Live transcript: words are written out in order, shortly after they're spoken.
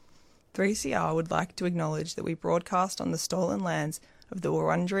3CR would like to acknowledge that we broadcast on the stolen lands of the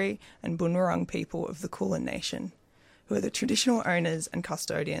Wurundjeri and Bunurong people of the Kulin Nation, who are the traditional owners and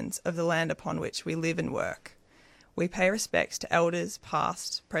custodians of the land upon which we live and work. We pay respects to elders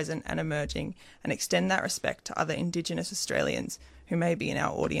past, present and emerging, and extend that respect to other Indigenous Australians who may be in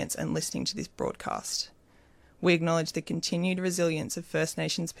our audience and listening to this broadcast. We acknowledge the continued resilience of First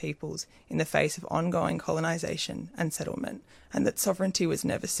Nations peoples in the face of ongoing colonisation and settlement, and that sovereignty was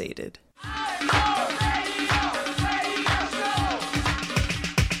never ceded.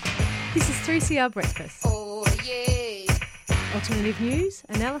 This is 3CR Breakfast. Oh, yeah. Alternative news,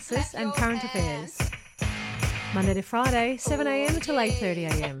 analysis and current affairs. Monday to Friday, 7am until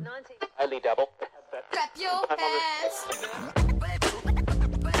 8:30am. Only double. Clap your hands.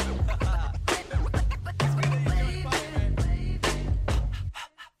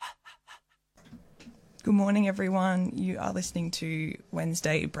 Good morning, everyone. You are listening to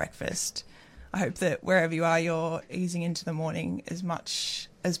Wednesday Breakfast. I hope that wherever you are, you're easing into the morning as much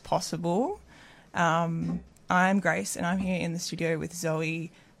as possible. I'm Grace, and I'm here in the studio with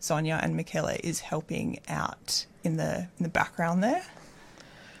Zoe. Sonia and Michaela is helping out in the background there.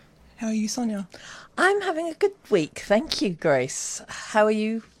 How are you, Sonia? I'm having a good week, thank you, Grace. How are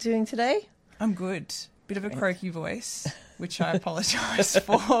you doing today? I'm good. Bit of a croaky voice, which I apologise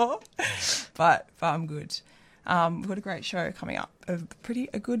for, but I'm good. We've got a great show coming up. A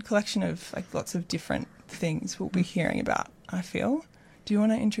good collection of lots of different things we'll be hearing about, I feel. Do you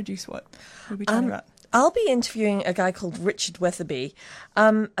want to introduce what we'll be talking about? I'll be interviewing a guy called Richard Weatherby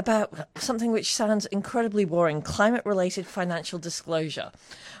about something which sounds incredibly boring, climate-related financial disclosure.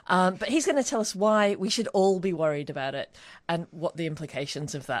 But he's going to tell us why we should all be worried about it and what the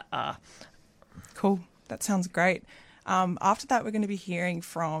implications of that are. Cool. That sounds great. After that, we're going to be hearing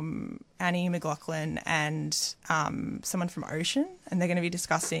from Annie Mcloughlin and someone from Ocean, and they're going to be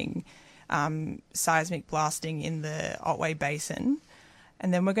discussing seismic blasting in the Otway Basin.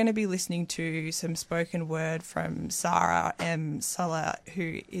 And then we're going to be listening to some spoken word from Sara M, Saleh,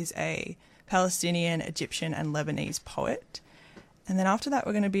 who is a Palestinian, Egyptian and Lebanese poet. And then after that,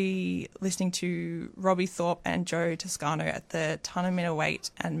 we're going to be listening to Robbie Thorpe and Joe Toscano at the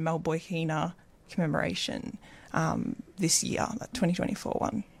Tunnerminnerwait and Maulboyheenner Commemoration this year, that 2024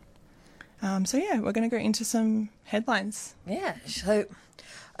 one. We're going to go into some headlines. Yeah, so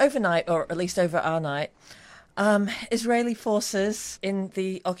overnight, or at least over our night, Israeli forces in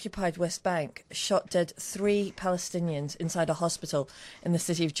the occupied West Bank shot dead 3 Palestinians inside a hospital in the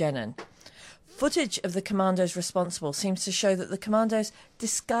city of Jenin. Footage of the commandos responsible seems to show that the commandos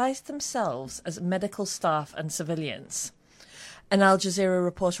disguised themselves as medical staff and civilians. An Al Jazeera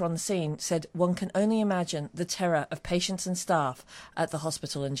reporter on the scene said one can only imagine the terror of patients and staff at the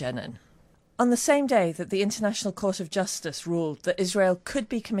hospital in Jenin. On the same day that the International Court of Justice ruled that Israel could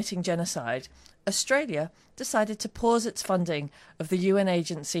be committing genocide, Australia decided to pause its funding of the UN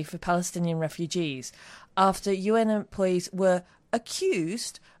Agency for Palestinian Refugees after UN employees were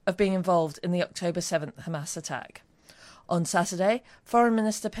accused of being involved in the October 7th Hamas attack. On Saturday, Foreign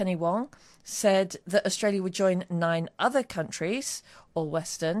Minister Penny Wong said that Australia would join 9 other countries, all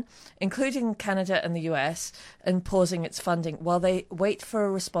Western, including Canada and the US, in pausing its funding while they wait for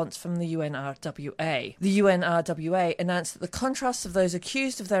a response from the UNRWA. The UNRWA announced that the contracts of those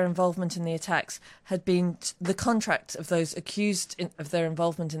accused of their involvement in the attacks had been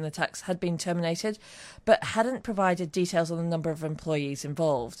terminated, but hadn't provided details on the number of employees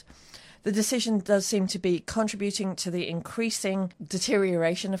involved. The decision does seem to be contributing to the increasing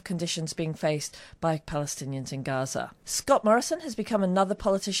deterioration of conditions being faced by Palestinians in Gaza. Scott Morrison has become another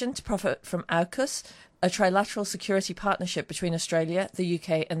politician to profit from AUKUS, a trilateral security partnership between Australia, the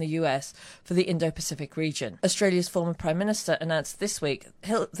UK and the US for the Indo-Pacific region. Australia's former Prime Minister announced this week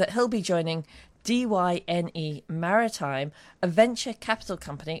that he'll be joining DYNE Maritime, a venture capital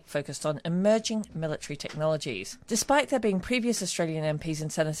company focused on emerging military technologies. Despite there being previous Australian MPs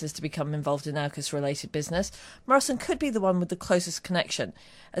and senators to become involved in AUKUS-related business, Morrison could be the one with the closest connection,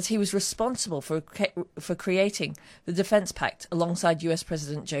 as he was responsible for creating the Defence Pact alongside US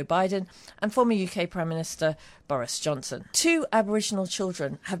President Joe Biden and former UK Prime Minister Boris Johnson. 2 Aboriginal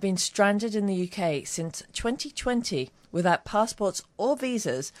children have been stranded in the UK since 2020 without passports or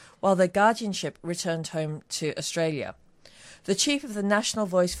visas while their guardianship returned home to Australia. The chief of the National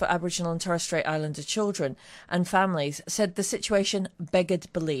Voice for Aboriginal and Torres Strait Islander Children and Families said the situation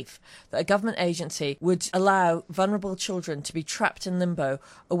beggared belief that a government agency would allow vulnerable children to be trapped in limbo,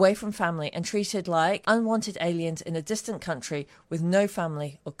 away from family and treated like unwanted aliens in a distant country with no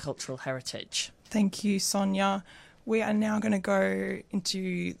family or cultural heritage. Thank you, Sonia. We are now going to go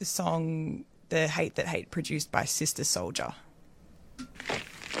into the song The Hate That Hate, produced by Sister Soldier.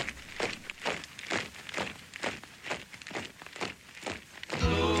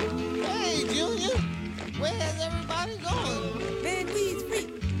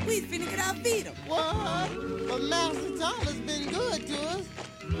 need them. What? But Master Dollar's been good to us.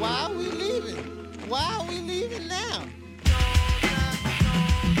 Why are we leaving? Why are we leaving now?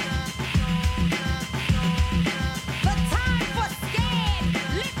 The time for scared,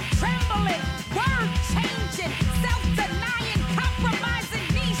 lip trembling, word changing, self-denying, compromising,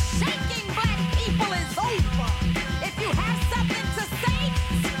 knee shaking black people is over. If you have something to say,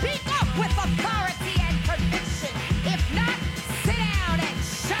 speak up with authority and conviction. If not, sit down and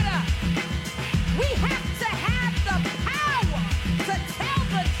shut up. We have to have the power to tell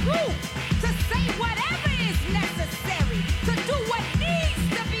the truth, to say whatever is necessary, to do what needs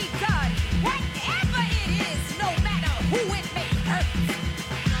to be done, whatever it is, no matter who it may hurt.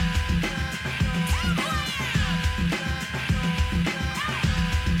 Tell 'em who I am.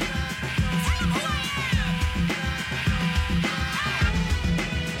 Tell 'em who I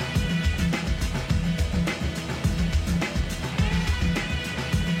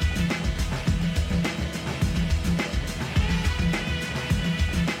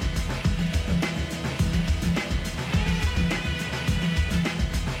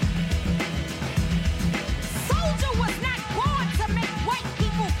Soldier was not born to make white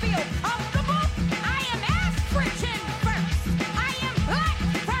people feel comfortable. I am African first. I am black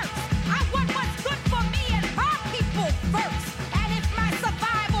first. I want what's good for me and my people first. And if my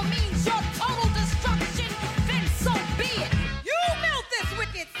survival means your total destruction, then so be it. You built this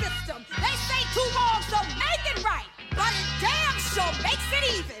wicked system. They say two wrongs don't make it right, but it damn sure makes it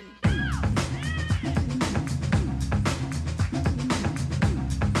even.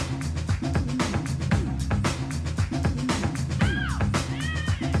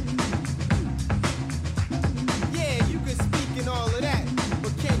 Yeah, you can speak and all of that,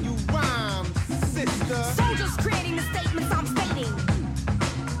 but can you rhyme, sister? Soldiers creating the statements I'm stating.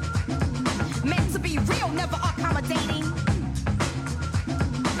 Meant to be real, never accommodating.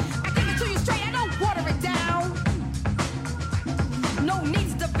 I give it to you straight, I don't water it down. No need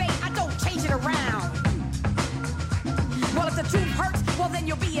to debate, I don't change it around. Well, if the truth hurts, well then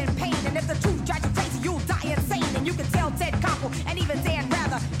you'll be in pain. And if the truth drives you crazy, you'll die insane. And you can tell Ted Koppel and even Dan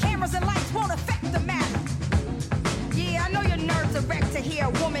Rather, cameras and lights won't affect the matter. Yeah, I know your nerves are wrecked to hear a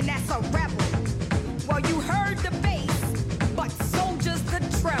woman that's a rebel. Well, you heard the bass, but soldiers the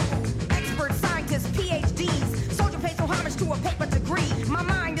treble. Expert scientists, PhDs. Soldier pays no homage to a paper degree. My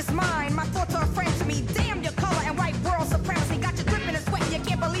mind is mine, my thoughts are a friend to me. Damn your color and white world supremacy. Got you dripping and sweating, you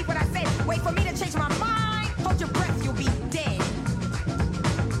can't believe what I said. Wait for me to change my mind. Hold your breath, you'll be dead.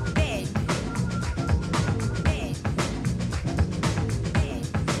 Dead. Dead. Dead.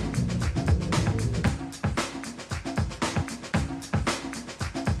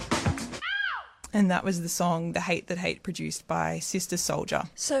 And that was the song The Hate That Hate, produced by Sister Soldier.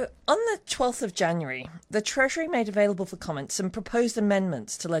 So, on the 12th of January, the Treasury made available for comment some proposed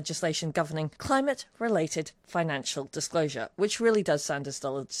amendments to legislation governing climate-related financial disclosure, which really does sound as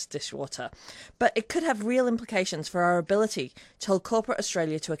dull as dishwater. But it could have real implications for our ability to hold corporate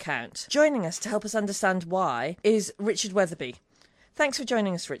Australia to account. Joining us to help us understand why is Richard Weatherby. Thanks for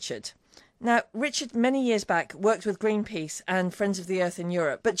joining us, Richard. Now, Richard, many years back, worked with Greenpeace and Friends of the Earth in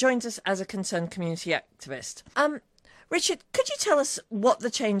Europe, but joins us as a concerned community activist. Richard, could you tell us what the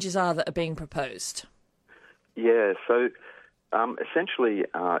changes are that are being proposed? Yeah, so essentially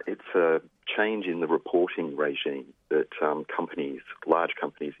it's a change in the reporting regime that companies, large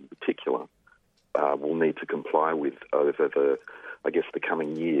companies in particular, will need to comply with over the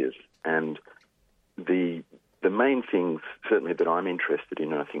coming years. And the main things, certainly, that I'm interested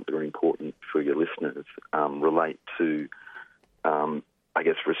in, and I think that are important for your listeners, relate to,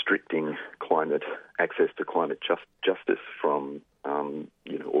 restricting access to climate justice from,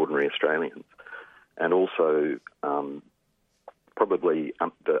 ordinary Australians, and also probably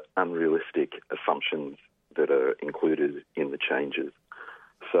the unrealistic assumptions that are included in the changes.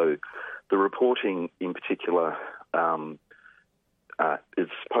 So the reporting, in particular, is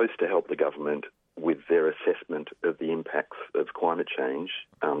supposed to help the government with their assessment of the impacts of climate change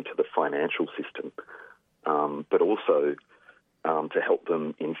to the financial system, but also to help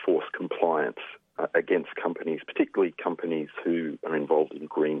them enforce compliance against companies, particularly companies who are involved in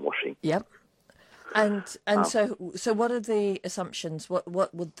greenwashing. Yep. And so what are the assumptions?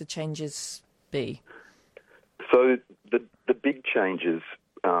 What would the changes be? So the big changes,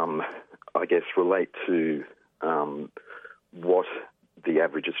 relate to what the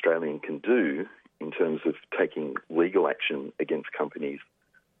average Australian can do in terms of taking legal action against companies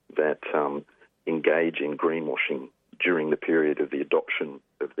that engage in greenwashing during the period of the adoption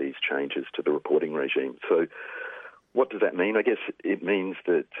of these changes to the reporting regime. So what does that mean? I guess it means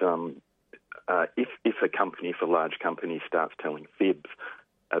that if a large company starts telling fibs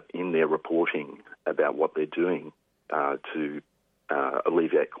in their reporting about what they're doing to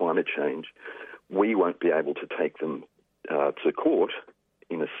alleviate climate change, we won't be able to take them to court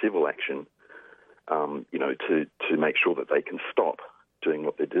in a civil action, to make sure that they can stop doing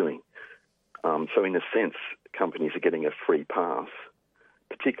what they're doing. So in a sense, companies are getting a free pass,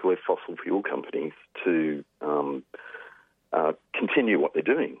 particularly fossil fuel companies, to continue what they're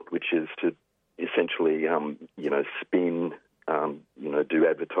doing, which is to essentially, spin, do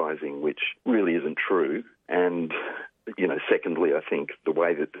advertising, which really isn't true. And, secondly, I think the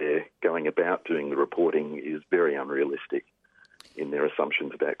way that they're going about doing the reporting is very unrealistic in their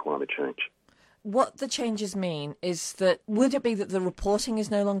assumptions about climate change. What the changes mean is that, would it be that the reporting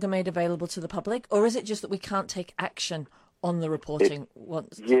is no longer made available to the public, or is it just that we can't take action on the reporting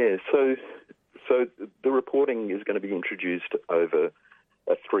once? Yeah, so the reporting is going to be introduced over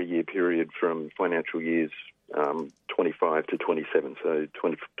a 3-year period from financial years 25 to 27, so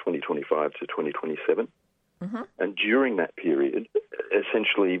 2025 to 2027. Mm-hmm. And during that period,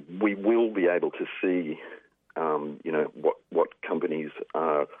 essentially, we will be able to see, what companies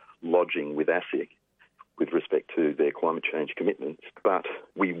are lodging with ASIC with respect to their climate change commitments, but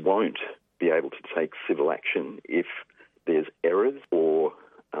we won't be able to take civil action if there's errors or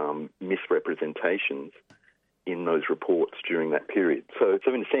misrepresentations in those reports during that period. So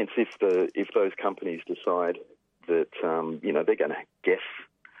in a sense, if those companies decide that they're going to guess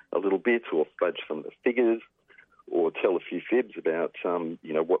a little bit or fudge some of the figures or tell a few fibs about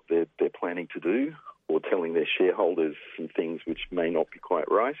what they're planning to do, or telling their shareholders some things which may not be quite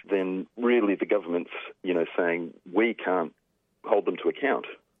right, then really the government's, saying we can't hold them to account,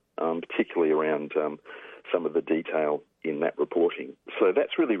 particularly around some of the detail in that reporting. So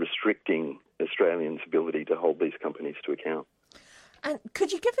that's really restricting Australians' ability to hold these companies to account. And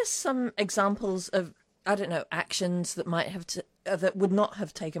could you give us some examples of, actions that might have that would not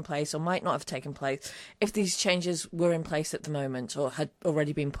have taken place or might not have taken place if these changes were in place at the moment or had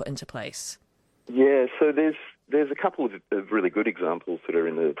already been put into place? Yeah, so there's a couple of really good examples that are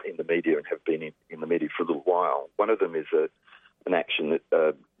in the media and have been in the media for a little while. One of them is an action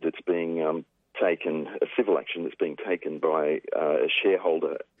that's being taken, a civil action that's being taken by a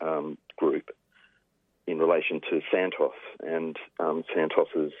shareholder group in relation to Santos and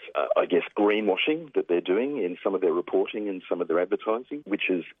Santos's, greenwashing that they're doing in some of their reporting and some of their advertising, which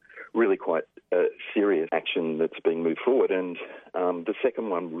is really quite a serious action that's being moved forward. And the second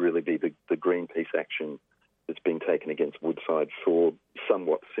one would really be the Greenpeace action that's being taken against Woodside for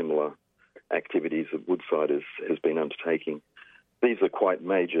somewhat similar activities that Woodside has been undertaking. These are quite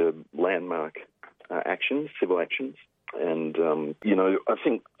major landmark actions, civil actions. And, I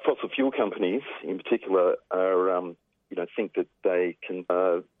think fossil fuel companies in particular are, think that they can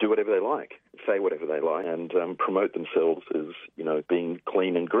do whatever they like, say whatever they like, and promote themselves as, being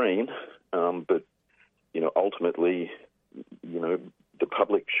clean and green. But, ultimately, the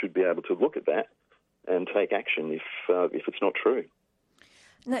public should be able to look at that and take action if it's not true.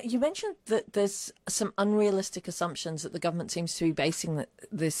 Now, you mentioned that there's some unrealistic assumptions that the government seems to be basing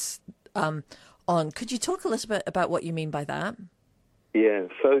this on. Could you talk a little bit about what you mean by that? Yeah,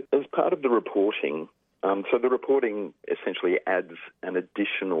 so as part of the reporting, the reporting essentially adds an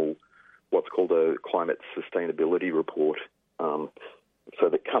additional what's called a climate sustainability report, so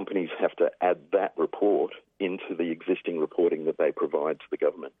that companies have to add that report into the existing reporting that they provide to the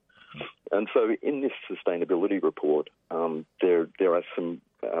government. And so in this sustainability report, there are some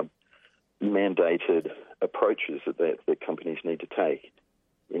mandated approaches that companies need to take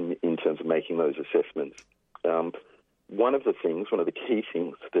in terms of making those assessments. One of the key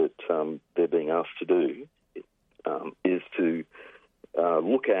things that they're being asked to do is to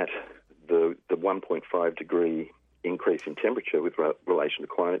look at the 1.5 degree increase in temperature with relation to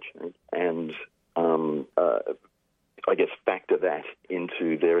climate change and factor that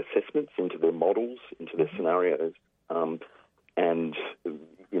into their assessments, into their models, into their scenarios, and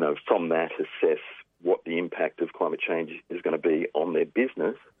from that assess what the impact of climate change is going to be on their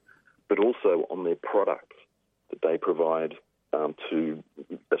business, but also on their products that they provide to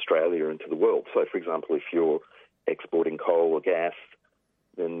Australia and to the world. So, for example, if you're exporting coal or gas,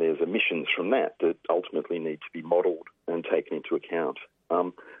 then there's emissions from that ultimately need to be modelled and taken into account.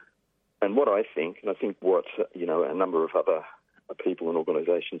 And what I think, and I think what a number of other people and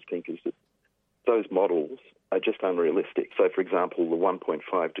organisations think, is that those models are just unrealistic. So, for example, the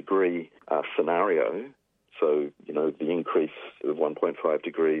 1.5 degree scenario, so, the increase of 1.5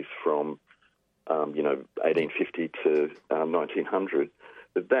 degrees from 1850 to 1900,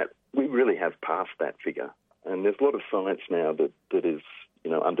 that we really have passed that figure. And there's a lot of science now that is,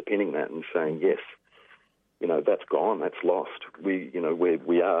 underpinning that and saying, yes, that's gone, that's lost. We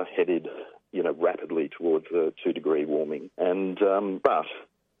are headed, rapidly towards a 2-degree warming. And but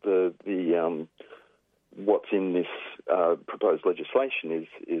the what's in this proposed legislation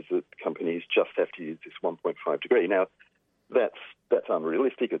is that companies just have to use this 1.5 degree. Now, that's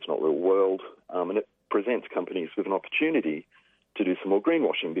unrealistic. It's not real world, and it presents companies with an opportunity to do some more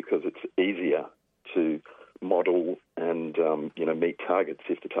greenwashing because it's easier to model and meet targets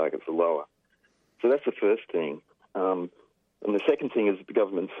if the targets are lower. So that's the first thing. And the second thing is the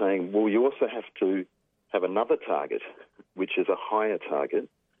government saying, well, you also have to have another target, which is a higher target,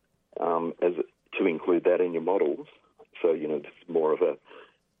 to include that in your models. So, it's more of a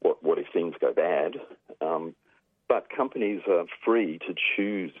what if things go bad. But companies are free to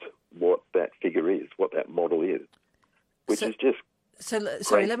choose what that figure is, what that model is, which is just...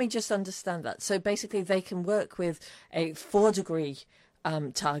 Sorry, let me just understand that. So basically they can work with a 4-degree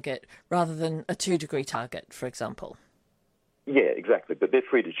target rather than a 2-degree target, for example. Yeah, exactly. But they're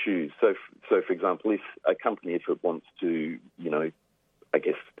free to choose. So for example, if a company, if it wants to,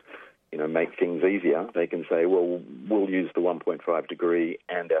 make things easier, they can say, well, we'll use the 1.5 degree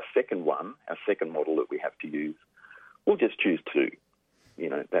and our second model that we have to use, we'll just choose 2.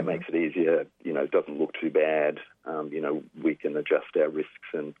 That makes it easier, it doesn't look too bad. We can adjust our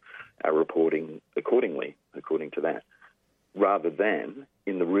risks and our reporting accordingly, according to that. Rather than,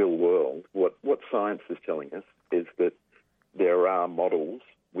 in the real world, what science is telling us is that there are models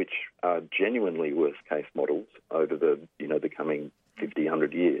which are genuinely worst-case models over the coming 50,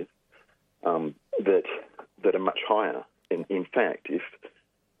 100 years that are much higher. And in fact, if,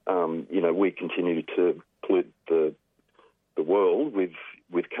 we continue to pollute the world with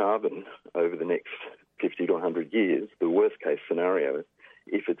carbon over the next 50 to 100 years, the worst-case scenario,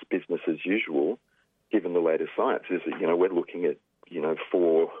 if it's business as usual, given the latest science, is that, we're looking at,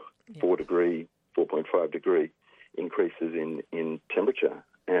 4.5 degree increases in temperature.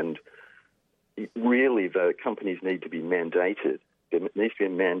 And really, the companies need to be mandated. There needs to be a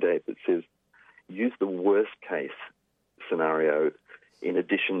mandate that says use the worst-case scenario in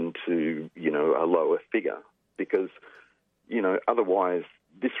addition to, a lower figure, because, otherwise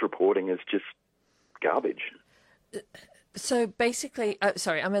this reporting is just garbage. So basically, I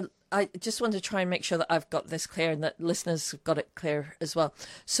just want to try and make sure that I've got this clear and that listeners have got it clear as well.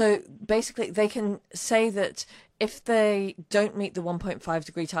 So basically, they can say that if they don't meet the 1.5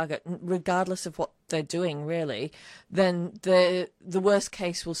 degree target, regardless of what they're doing, really, then the worst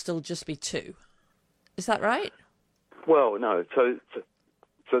case will still just be 2. Is that right?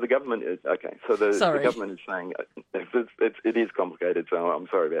 So the government is okay. So the government is saying it is complicated. So I'm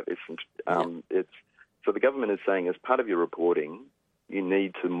sorry about this. So the government is saying, as part of your reporting, you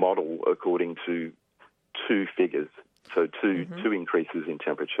need to model according to 2 figures. So two increases in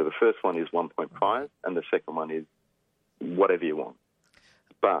temperature. The first one is 1.5, and the second one is whatever you want.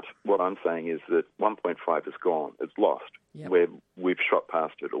 But what I'm saying is that 1.5 is gone. It's lost. Yep. We've shot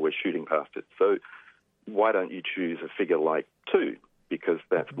past it, or we're shooting past it. So why don't you choose a figure like 2? Because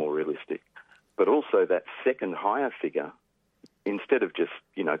that's more realistic. But also that second higher figure, instead of just,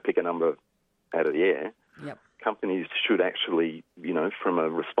 pick a number out of the air, yep, companies should actually, from a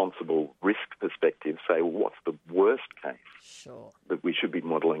responsible risk perspective, say, well, what's the worst case that we should be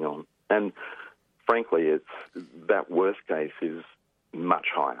modelling on? And frankly, that worst case is much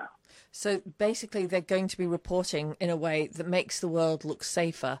higher. So basically they're going to be reporting in a way that makes the world look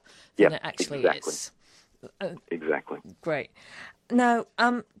safer than it actually is. Exactly. Great. Now,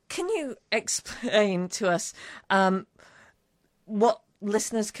 can you explain to us what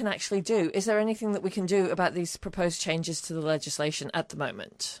listeners can actually do? Is there anything that we can do about these proposed changes to the legislation at the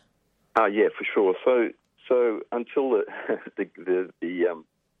moment? Yeah, for sure. So until the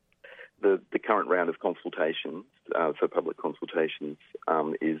current round of consultations, so public consultations,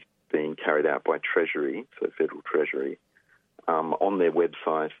 is being carried out by Treasury, so Federal Treasury, on their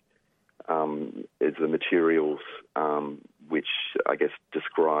website is the materials which I guess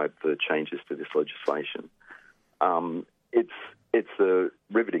describe the changes to this legislation. It's a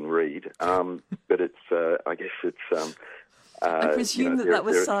riveting read, but it's I guess it's. I presume that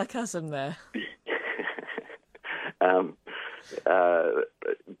was sarcasm there.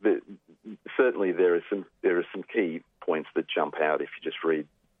 Certainly, there are some key points that jump out if you just read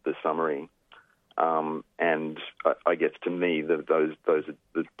the summary. And I guess to me, those are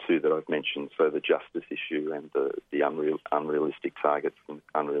the 2 that I've mentioned. So the justice issue and the unrealistic targets and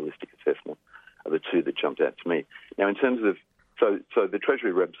unrealistic assessment are the 2 that jumped out to me. Now, in terms of so the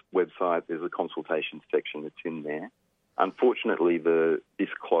Treasury website, there's a consultation section that's in there. Unfortunately, this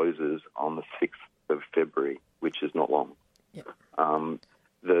closes on the 6th of February, which is not long. Yep. So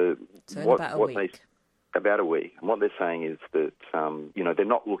about a week. about a week. And what they're saying is that, they're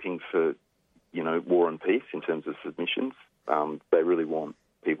not looking for, war and peace in terms of submissions. They really want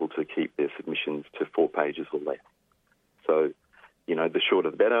people to keep their submissions to 4 pages or less. So, the shorter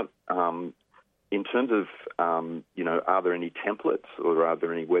the better. In terms of, are there any templates or are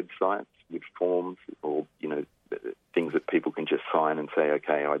there any websites with forms or, things that people can just sign and say,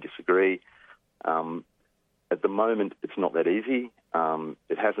 okay, I disagree? At the moment, it's not that easy.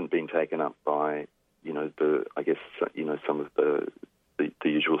 It hasn't been taken up by, some of the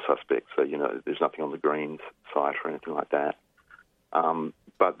usual suspects. So, there's nothing on the Greens site or anything like that.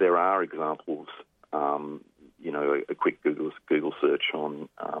 But there are examples, a quick Google search on,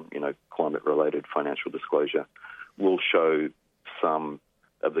 climate-related financial disclosure will show some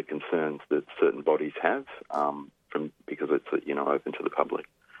of the concerns that certain bodies have because it's, open to the public.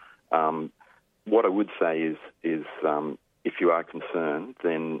 What I would say is if you are concerned,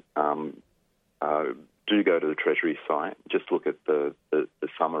 then do go to the Treasury site. Just look at the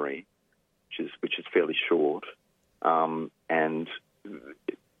summary, which is fairly short. And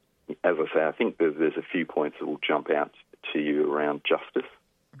as I say, I think there's a few points that will jump out to you around justice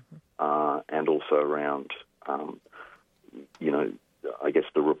and also around,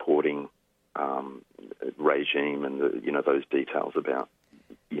 the reporting regime and those details about,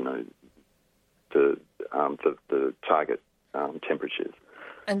 the target temperatures.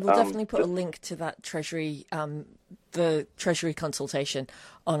 And we'll definitely put a link to that Treasury, the Treasury consultation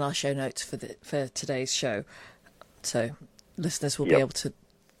on our show notes for today's show. So listeners will be able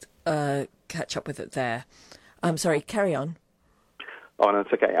to catch up with it there. Sorry, carry on. Oh, no,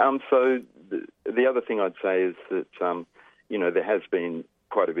 it's okay. So the other thing I'd say is that, there has been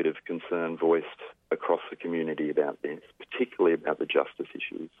quite a bit of concern voiced across the community about this, particularly about the justice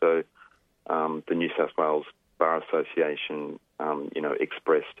issues. So the New South Wales Bar Association,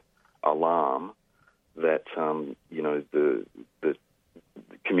 expressed alarm that, the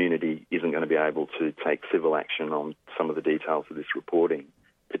community isn't going to be able to take civil action on some of the details of this reporting,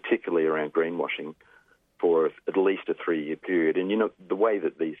 particularly around greenwashing, for at least a 3-year period. And, the way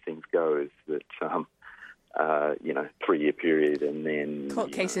that these things go is that, 3-year period and then...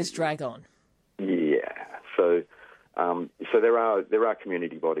 Court cases drag on. Yeah. So there are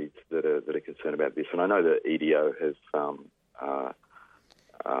community bodies that are concerned about this. And I know that EDO has...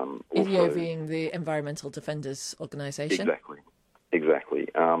 EDO being the Environmental Defenders Organisation. Exactly.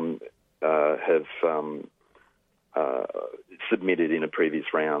 Have submitted in a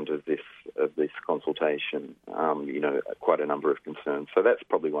previous round of this consultation, quite a number of concerns. So that's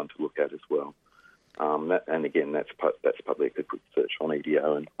probably one to look at as well. And again, that's public. A quick search on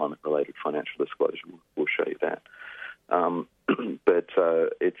EDO and climate-related financial disclosure will show you that. But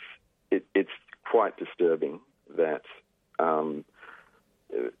it's quite disturbing that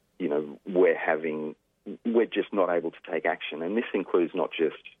we're just not able to take action, and this includes not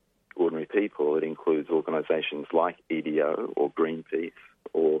just ordinary people. It includes organisations like EDO or Greenpeace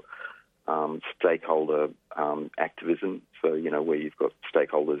or stakeholder activism. So where you've got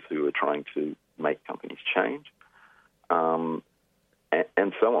stakeholders who are trying to make companies change, and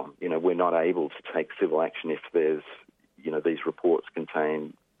so on. We're not able to take civil action if there's these reports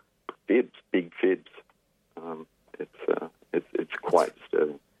contain fibs, big fibs. It's quite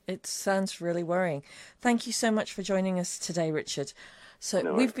disturbing. It sounds really worrying. Thank you so much for joining us today, Richard.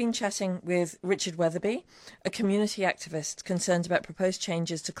 So we've been chatting with Richard Weatherby, a community activist concerned about proposed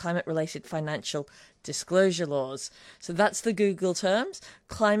changes to climate-related financial disclosure laws. So that's the Google terms,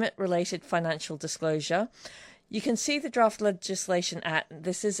 climate-related financial disclosure. You can see the draft legislation at,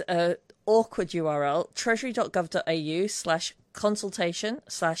 this is an awkward URL,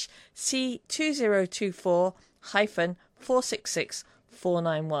 treasury.gov.au/consultation/C2024-466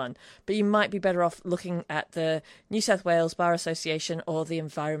 491, but you might be better off looking at the New South Wales Bar Association or the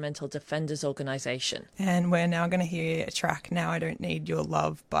Environmental Defenders Organisation. And we're now going to hear a track, Now I Don't Need Your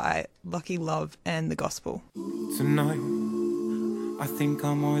Love, by Lucky Love and the Gospel. Tonight, I think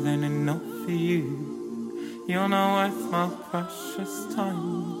I'm more than enough for you. You're not worth my precious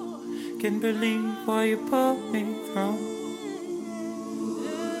time. Can't believe what you put me through.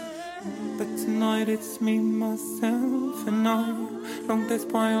 But tonight it's me, myself and I. Long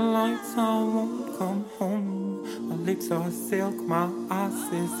despite lights, I won't come home. My lips are silk, my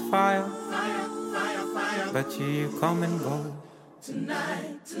ass is fire. Fire, fire, fire. But you come and go.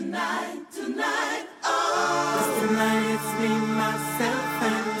 Tonight, tonight, tonight, oh. 'Cause tonight it's me, myself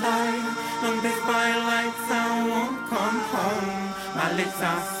and I. Long despite lights, I won't come home. My lips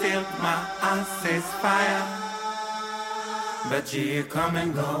are silk, my ass is fire. But you come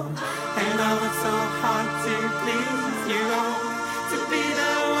and go. And I was so hard to please you all. To be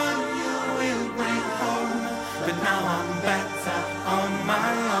the one you will bring home. now I'm better on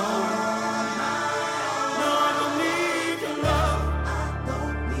my own. No, I don't need your love.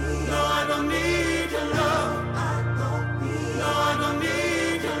 No, I don't need your love. No, I don't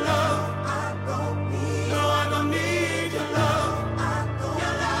need your love. No, I don't need your love.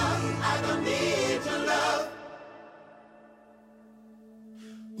 Your love, I don't need your love.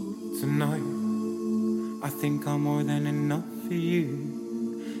 Tonight, I think I'm more than enough for you.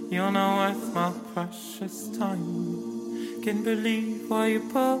 You're not worth my precious time. Can't believe what you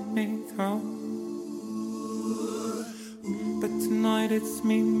put me through. But tonight it's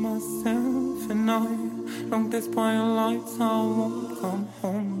me, myself and I. Long despite your lights, I won't come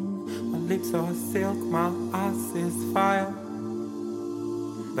home. My lips are silk, my eyes is fire.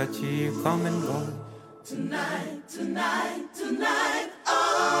 But you come and go. Tonight, tonight, tonight, oh.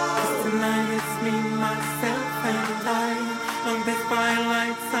 'Cause tonight it's me, myself and I. Long despite your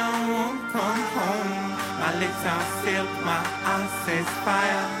lights, I won't come home. My lips are silk, my eyes is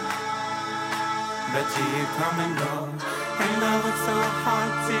fire. But you come and go. And love was so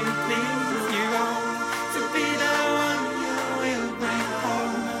hard to please you all. To be the one you will bring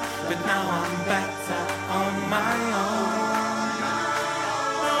home. But now I'm better on my own.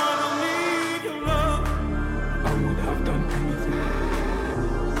 No, I don't need your love. I would have done anything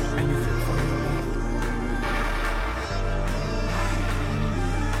for your love.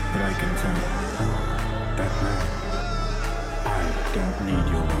 But I can tell that now I don't need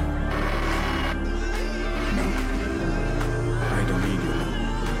your love. No, I don't need your love.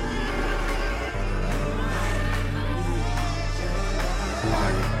 I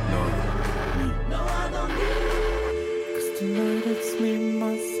love me. No, I don't need. 'Cause tonight it's me,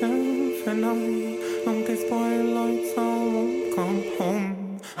 myself and I. Long despite lights, I won't come home.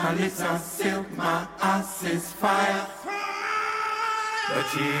 My lips are silk, my eyes is fire. But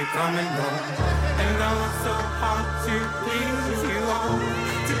you come and go. And I was so hard to please you all.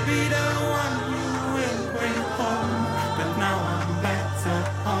 To be the one you will bring home. But now I'm better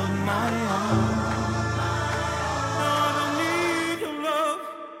on my own. No, I don't need your love.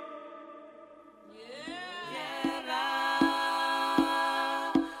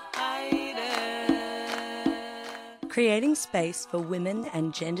 Creating space for women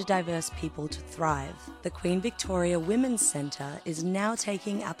and gender diverse people to thrive, the Queen Victoria Women's Centre is now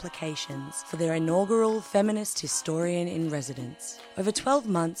taking applications for their inaugural Feminist Historian in Residence. Over 12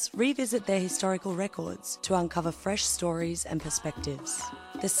 months, revisit their historical records to uncover fresh stories and perspectives.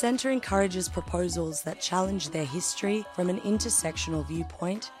 The Centre encourages proposals that challenge their history from an intersectional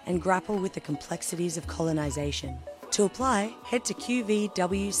viewpoint and grapple with the complexities of colonisation. To apply, head to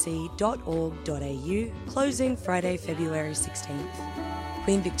qvwc.org.au, closing Friday, February 16th.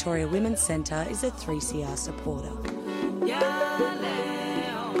 Queen Victoria Women's Centre is a 3CR supporter.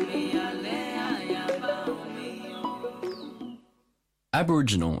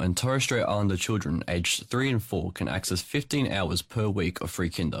 Aboriginal and Torres Strait Islander children aged 3 and 4 can access 15 hours per week of free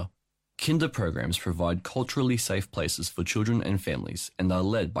kinder. Kinder programs provide culturally safe places for children and families and are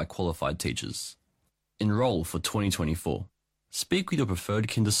led by qualified teachers. Enrol for 2024. Speak with your preferred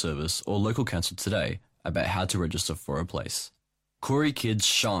kinder service or local council today about how to register for a place. Koori kids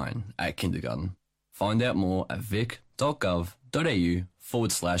shine at kindergarten. Find out more at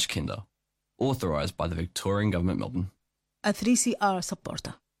vic.gov.au/kinder. Authorised by the Victorian Government, Melbourne. A 3CR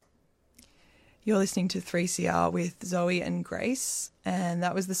supporter. You're listening to 3CR with Zoe and Grace, and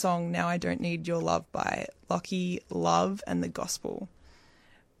that was the song Now I Don't Need Your Love by Lockie Love and the Gospel.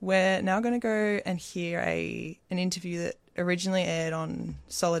 We're now going to go and hear an interview that originally aired on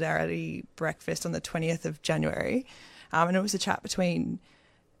Solidarity Breakfast on the 20th of January, and it was a chat between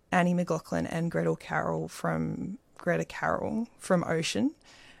Annie Mcloughlin and Greta Carroll from Ocean.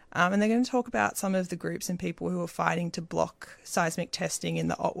 And they're going to talk about some of the groups and people who are fighting to block seismic testing in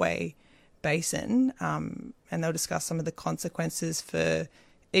the Otway Basin, and they'll discuss some of the consequences for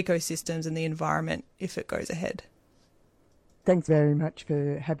ecosystems and the environment if it goes ahead. Thanks very much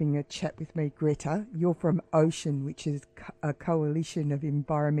for having a chat with me, Greta. You're from Ocean, which is a coalition of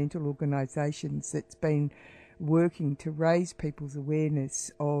environmental organisations that's been working to raise people's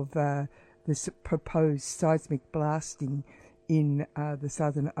awareness of the proposed seismic blasting in the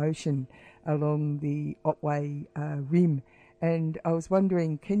Southern Ocean along the Otway rim. And I was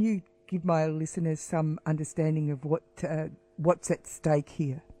wondering, can you give my listeners some understanding of what's at stake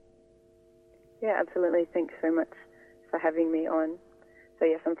here? Yeah, absolutely. Thanks so much for having me on. So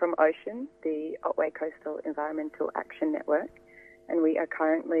yes, I'm from Ocean, the Otway Coastal Environmental Action Network, and we are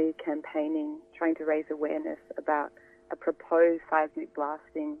currently campaigning, trying to raise awareness about a proposed seismic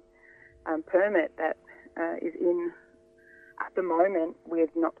blasting permit that is in, at the moment,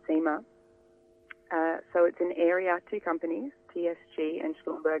 with NOPSEMA. So it's an area, two companies, TSG and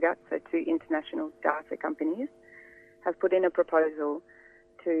Schlumberger, so two international data companies, have put in a proposal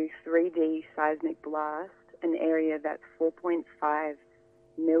to 3D seismic blast an area that's 4.5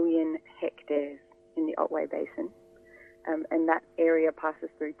 million hectares in the Otway Basin. And that area passes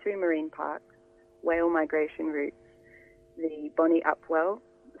through two marine parks, whale migration routes, the Bonnie Upwell,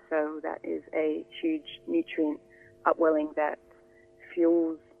 so that is a huge nutrient upwelling that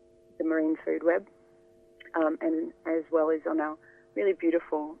fuels the marine food web, and as well as on our really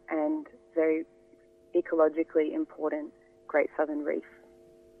beautiful and very ecologically important Great Southern Reef.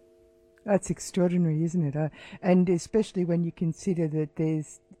 That's extraordinary, isn't it? And especially when you consider that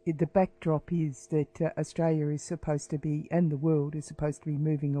the backdrop is that Australia is supposed to be, and the world is supposed to be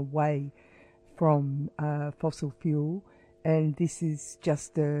moving away from fossil fuel, and this is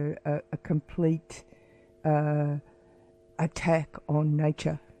just a complete attack on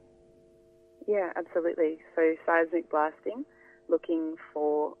nature. Yeah, absolutely. So seismic blasting, looking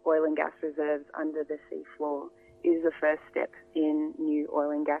for oil and gas reserves under the seafloor, is the first step in new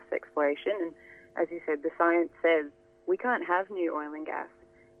oil and gas exploration. And as you said, the science says we can't have new oil and gas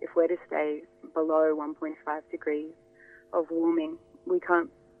if we're to stay below 1.5 degrees of warming. We can't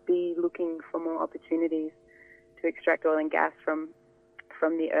be looking for more opportunities to extract oil and gas from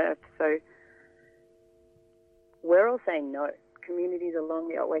the earth. So we're all saying no. Communities along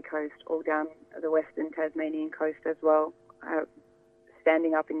the Otway coast, all down the western Tasmanian coast as well,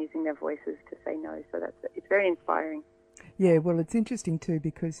 standing up and using their voices to say no. So it's very inspiring. Yeah, well, it's interesting too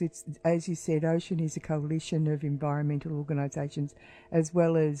because it's, as you said, Ocean is a coalition of environmental organisations as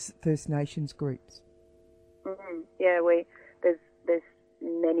well as First Nations groups. Mm-hmm. Yeah, there's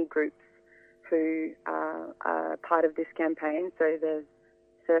many groups who are part of this campaign. So there's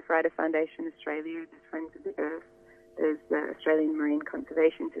Surfrider Foundation Australia, there's Friends of the Earth, there's the Australian Marine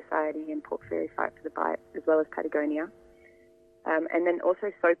Conservation Society and Port Fairy Fight for the Bight, as well as Patagonia. And then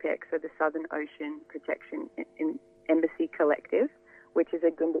also SOPEC, so the Southern Ocean Protection Embassy Collective, which is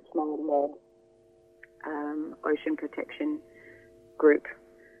a Gunditjmara-led ocean protection group.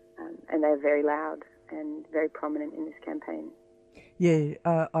 And they're very loud and very prominent in this campaign. Yeah,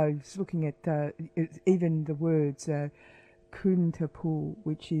 I was looking at even the words Kuntapul,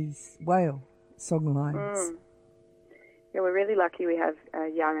 which is whale songlines. Yeah, we're really lucky we have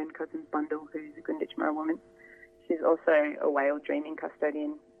Yaren Cousens Bundle, who's a Gunditjmara woman. She's also a whale dreaming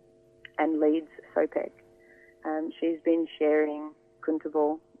custodian and leads SOPEC. She's been sharing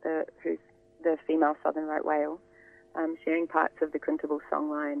Kuntapul, who's the female southern right whale, sharing parts of the Kuntapul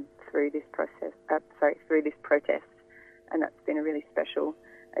songline through this protest, and that's been a really special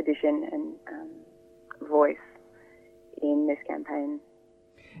addition and voice in this campaign.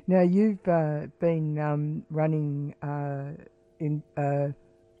 Now, you've been running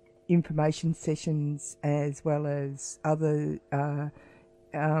information sessions as well as other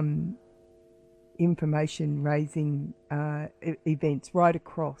information raising events right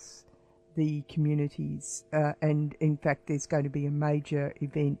across the communities, and in fact there's going to be a major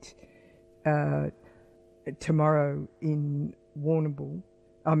event tomorrow in Warrnambool.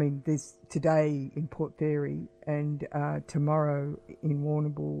 I mean, there's today in Port Fairy and tomorrow in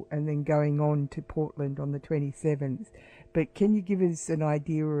Warrnambool, and then going on to Portland on the 27th. But can you give us an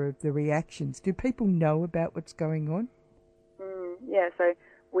idea of the reactions? Do people know about what's going on? Yeah, so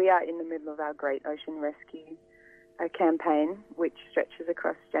we are in the middle of our Great Ocean Rescue campaign, which stretches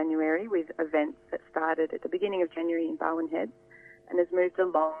across January with events that started at the beginning of January in Barwon Heads and has moved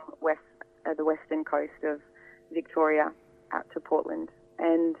along the western coast of Victoria out to Portland.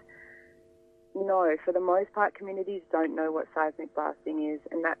 And no, for the most part, communities don't know what seismic blasting is,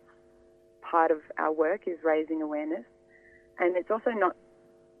 and that's part of our work, is raising awareness. And it's also not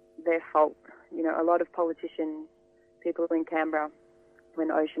their fault. You know, a lot of politicians, people in Canberra,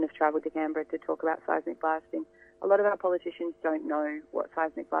 when Ocean have travelled to Canberra to talk about seismic blasting, a lot of our politicians don't know what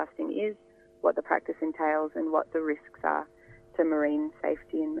seismic blasting is, what the practice entails, and what the risks are to marine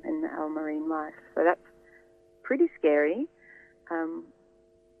safety and our marine life. So that's pretty scary.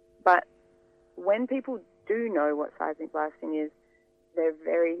 But when people do know what seismic blasting is,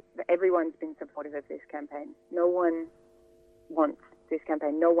 everyone's been supportive of this campaign. No one wants this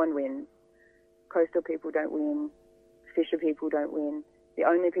campaign. No one wins. Coastal people don't win. Fisher people don't win. The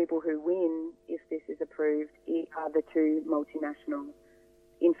only people who win, if this is approved, are the two multinational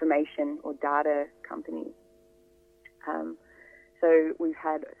information or data companies. So we've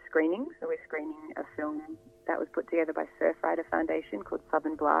had screenings. So we're screening a film that was put together by Surfrider Foundation called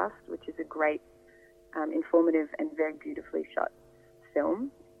Southern Blast, which is a great, informative and very beautifully shot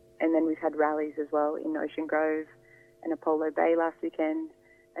film. And then we've had rallies as well in Ocean Grove and Apollo Bay last weekend,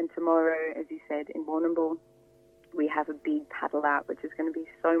 And tomorrow, as you said, in Warrnambool, we have a big paddle out, which is going to be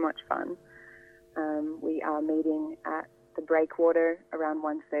so much fun. We are meeting at the Breakwater around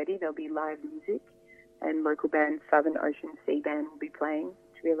 1:30. There'll be live music, and local band Southern Ocean Sea Band will be playing,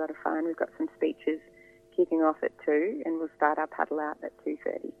 which will be a lot of fun. We've got some speeches kicking off at 2, and we'll start our paddle out at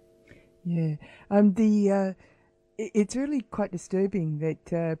 2:30. Yeah. It's really quite disturbing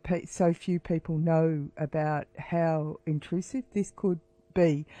that so few people know about how intrusive this could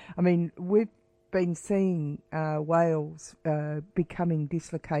be. I mean, we've been seeing whales becoming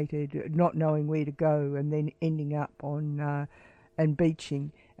dislocated, not knowing where to go, and then ending up on and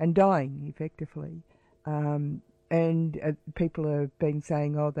beaching and dying effectively. And people have been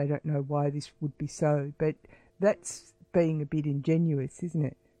saying, oh, they don't know why this would be so, but that's being a bit ingenuous, isn't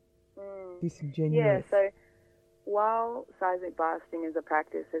it? Disingenuous. Yeah, so while seismic blasting as a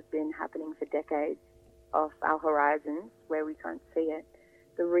practice has been happening for decades off our horizons where we can't see it,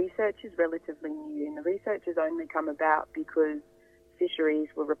 the research is relatively new, and the research has only come about because fisheries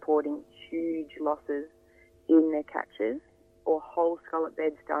were reporting huge losses in their catches or whole scallop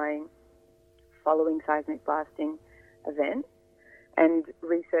beds dying following seismic blasting events. And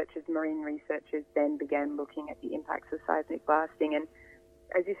marine researchers then began looking at the impacts of seismic blasting. And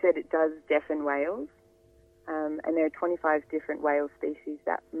as you said, it does deafen whales. And there are 25 different whale species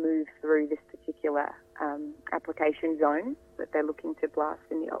that move through this particular application zone that they're looking to blast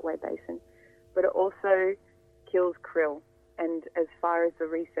in the Otway Basin. But it also kills krill. And as far as the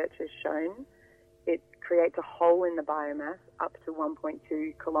research has shown, it creates a hole in the biomass up to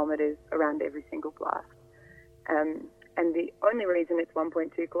 1.2 kilometres around every single blast. And the only reason it's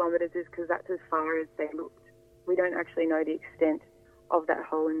 1.2 kilometres is because that's as far as they looked. We don't actually know the extent of that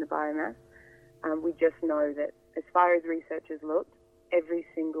hole in the biomass. We just know that as far as researchers looked, every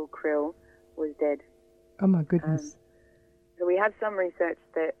single krill was dead. Oh my goodness. So we have some research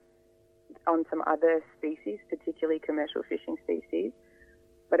that on some other species, particularly commercial fishing species,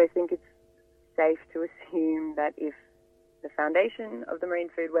 but I think it's safe to assume that if the foundation of the marine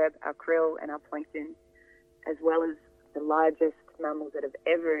food web, our krill and our plankton, as well as the largest mammals that have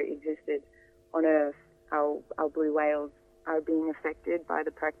ever existed on Earth, our blue whales, are being affected by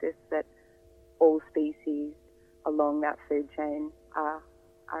the practice, that all species along that food chain are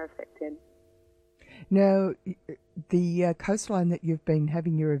affected. Now, the coastline that you've been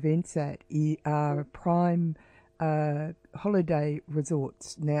having your events at are prime holiday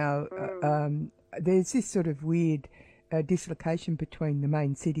resorts. Now, there's this sort of weird dislocation between the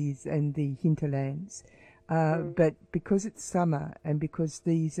main cities and the hinterlands. But because it's summer and because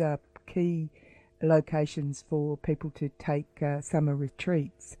these are key locations for people to take summer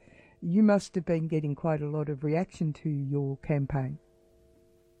retreats, you must have been getting quite a lot of reaction to your campaign.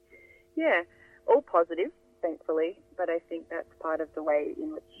 Yeah, all positive, thankfully, but I think that's part of the way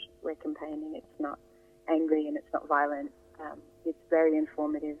in which we're campaigning. It's not angry and it's not violent. It's very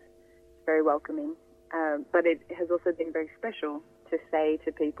informative, it's very welcoming, but it has also been very special to say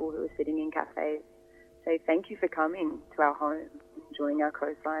to people who are sitting in cafes, say thank you for coming to our home, enjoying our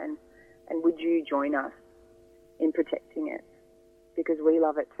coastline, and would you join us in protecting it? Because we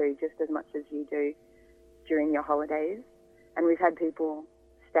love it too, just as much as you do during your holidays. And we've had people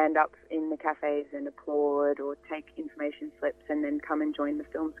stand up in the cafes and applaud or take information slips and then come and join the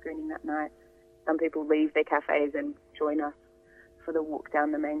film screening that night. Some people leave their cafes and join us for the walk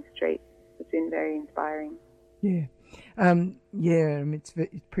down the main street. It's been very inspiring. Yeah. It's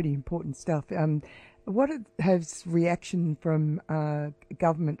pretty important stuff. What has reaction from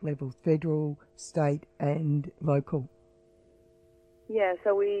government levels, federal, state and local? Yeah,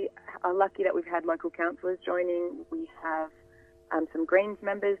 so we are lucky that we've had local councillors joining. We have some Greens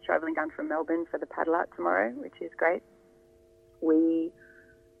members travelling down from Melbourne for the paddle out tomorrow, which is great. The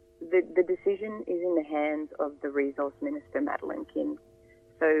decision is in the hands of the Resource Minister, Madeleine King.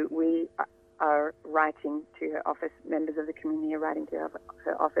 So we are writing to her office, members of the community are writing to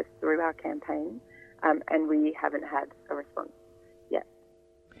her office through our campaign, and we haven't had a response yet.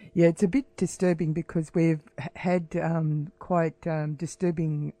 Yeah, it's a bit disturbing because we've had quite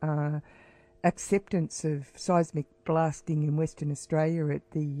disturbing acceptance of seismic blasting in Western Australia at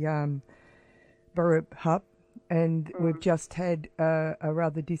the Burrup Hub, and we've just had a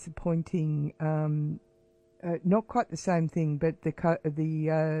rather disappointing, not quite the same thing, but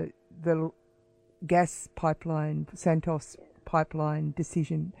the gas pipeline, Santos pipeline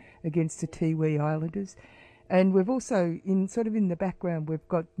decision against the Tiwi Islanders. And we've also, in the background, we've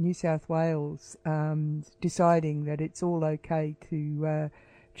got New South Wales deciding that it's all okay to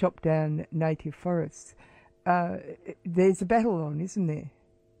chop down native forests. There's a battle on, isn't there?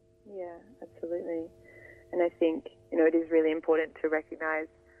 Yeah, absolutely. And I think, it is really important to recognise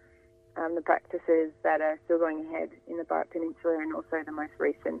the practices that are still going ahead in the Barkah Peninsula, and also the most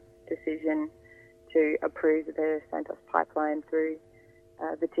recent decision to approve the Santos pipeline through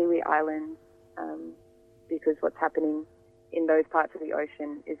the Tiwi Islands, because what's happening in those parts of the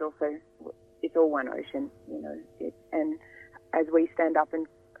ocean is also, it's all one ocean, you know. And as we stand up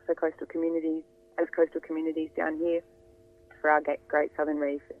for coastal communities down here for our Great Southern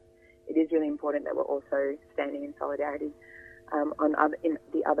Reef, it is really important that we're also standing in solidarity in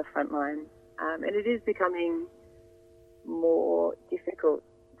the other front lines. And it is becoming more difficult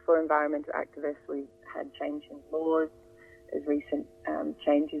for environmental activists. We've had change in laws. There's recent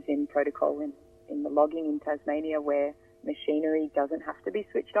changes in protocol in the logging in Tasmania, where machinery doesn't have to be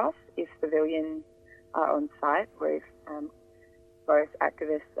switched off if civilians are on site, or if both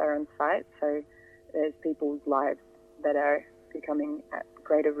activists are on site. So there's people's lives that are becoming at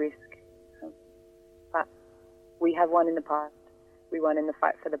greater risk. But we have won in the past. We won in the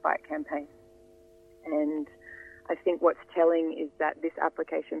Fight for the Bike campaign. And I think what's telling is that this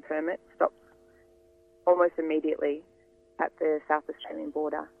application permit stops almost immediately at the South Australian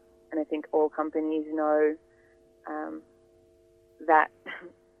border. And I think all companies know that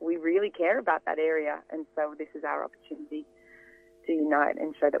we really care about that area. And so this is our opportunity to unite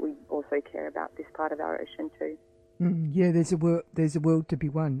and show that we also care about this part of our ocean too. Yeah, there's a world to be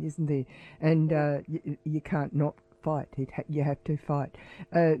won, isn't there? And you can't not fight. You have to fight.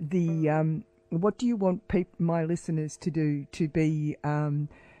 What do you want my listeners to do to be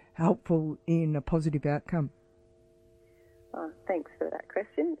helpful in a positive outcome? Thanks for that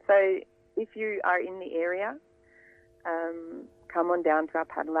question. So if you are in the area, come on down to our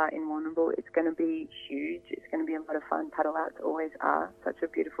paddle out in Warrnambool. It's going to be huge. It's going to be a lot of fun. Paddle outs always are such a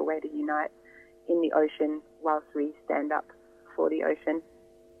beautiful way to unite in the ocean whilst we stand up for the ocean.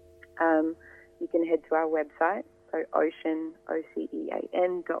 You can head to our website, so ocean.org.au,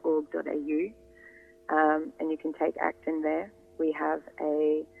 and you can take action there. We have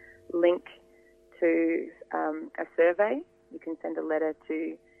a link to a survey. You can send a letter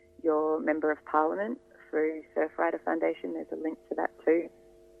to your Member of Parliament through Surfrider Foundation. There's a link to that too.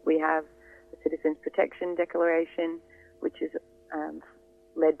 We have the Citizens Protection Declaration, which is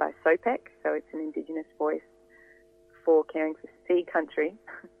led by SOPEC, so it's an Indigenous voice for caring for sea country.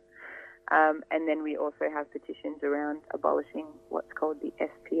 And then we also have petitions around abolishing what's called the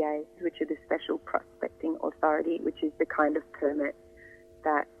SPA, which is the Special Prospecting Authority, which is the kind of permit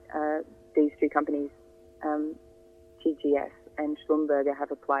that these two companies, TGS and Schlumberger,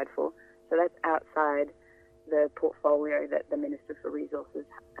 have applied for. So that's outside the portfolio that the Minister for Resources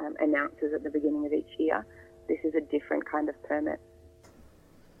announces at the beginning of each year. This is a different kind of permit.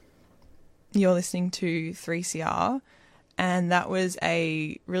 You're listening to 3CR, and that was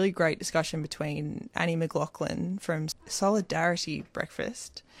a really great discussion between Annie Mcloughlin from Solidarity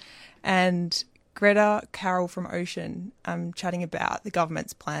Breakfast and Greta Carroll from Ocean, chatting about the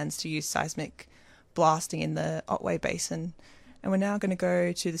government's plans to use seismic blasting in the Otway Basin. And we're now going to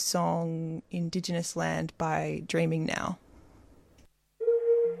go to the song Indigenous Land by Dreaming Now.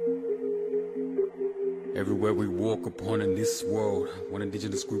 Everywhere we walk upon in this world, one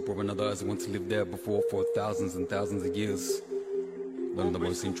indigenous group or another has once lived there before for thousands and thousands of years. One of the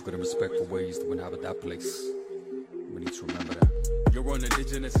most intricate and respectful ways to inhabit that place. We need to remember that. You're on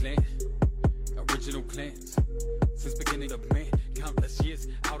indigenous land, original clans. Since beginning of man, countless years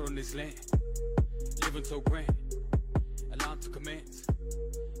out on this land. Living so grand, aligned to commands.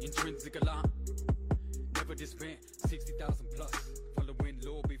 Intrinsic alarm, never disband. 60,000 plus, following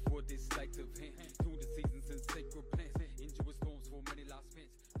law before this sleight of hand. Through the seasons and sacred plants, injurious storms for many lost men.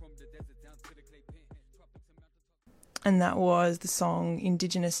 From the desert down to the clay pan. And that was the song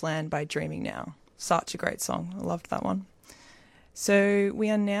Indigenous Land by Dreaming Now. Such a great song. I loved that one. So we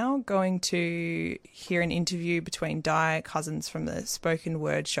are now going to hear an interview between Cousens from the Spoken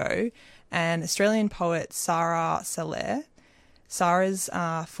Word Show and Australian poet Sara Saleh. Sara's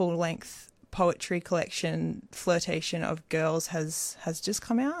full-length poetry collection, Flirtation of Girls, has just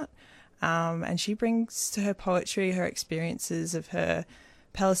come out. And she brings to her poetry her experiences of her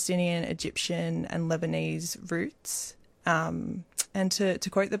Palestinian, Egyptian and Lebanese roots. And to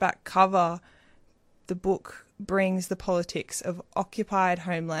quote the back cover, the book brings the politics of occupied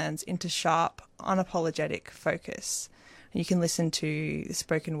homelands into sharp, unapologetic focus. And you can listen to the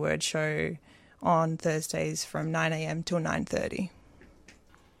Spoken Word Show on Thursdays from 9 a.m. till 9:30.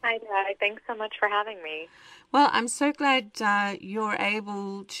 Hi, Dad. Thanks so much for having me. Well, I'm so glad you're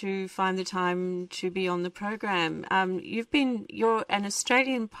able to find the time to be on the program. You're an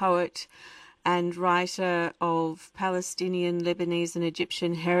Australian poet and writer of Palestinian, Lebanese and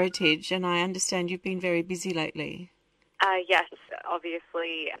Egyptian heritage, and I understand you've been very busy lately. Yes,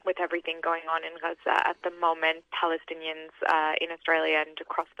 obviously, with everything going on in Gaza at the moment, Palestinians in Australia and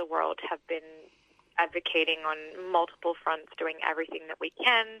across the world have been advocating on multiple fronts, doing everything that we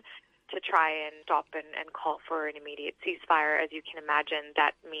can to try and stop and call for an immediate ceasefire. As you can imagine,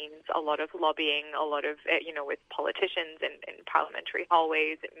 that means a lot of lobbying, a lot of, with politicians and in parliamentary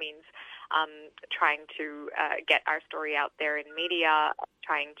hallways. It means trying to get our story out there in media,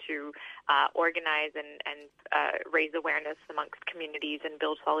 trying to organize and raise awareness amongst communities and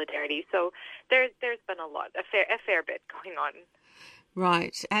build solidarity. So there's been a fair bit going on.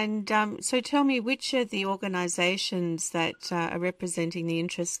 Right. And so tell me, which are the organisations that are representing the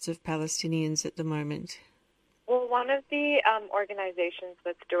interests of Palestinians at the moment? Well, one of the organizations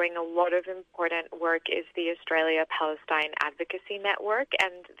that's doing a lot of important work is the Australia-Palestine Advocacy Network.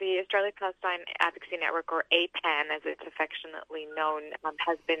 And the Australia-Palestine Advocacy Network, or APAN as it's affectionately known,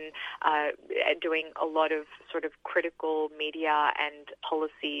 has been doing a lot of sort of critical media and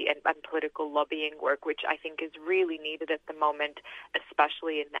policy and political lobbying work, which I think is really needed at the moment,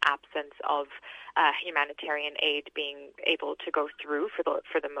 especially in the absence of humanitarian aid being able to go through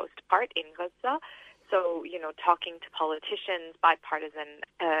for the most part in Gaza. So, talking to politicians, bipartisan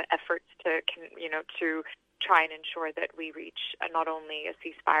efforts to try and ensure that we reach not only a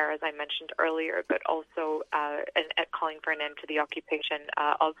ceasefire, as I mentioned earlier, but also calling for an end to the occupation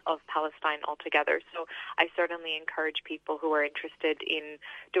of Palestine altogether. So I certainly encourage people who are interested in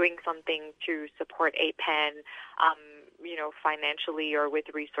doing something to support APAN, financially or with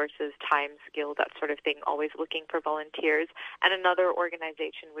resources, time, skill, that sort of thing, always looking for volunteers. And another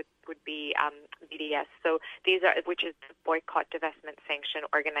organization would be BDS. So which is the Boycott, Divestment, Sanction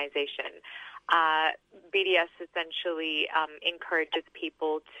Organization. BDS essentially encourages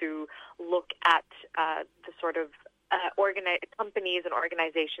people to look at the sort of companies and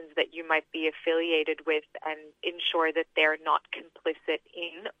organizations that you might be affiliated with and ensure that they're not complicit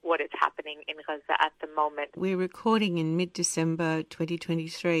in what is happening in Gaza at the moment. We're recording in mid-December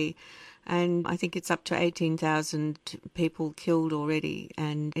 2023, and I think it's up to 18,000 people killed already,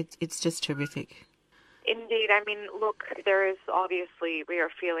 and it's just horrific. Indeed. I mean, look, there is obviously, we are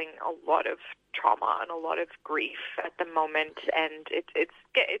feeling a lot of trauma and a lot of grief at the moment, and it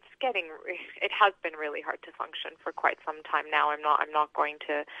has been really hard to function for quite some time now. I'm not going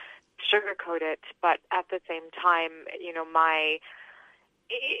to sugarcoat it, but at the same time,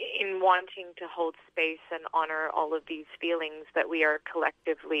 in wanting to hold space and honor all of these feelings that we are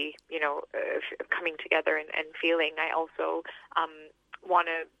collectively, coming together and feeling, I also want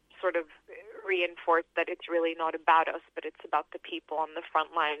to sort of reinforce that it's really not about us, but it's about the people on the front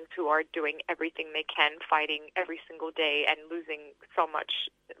lines who are doing everything they can, fighting every single day and losing so much,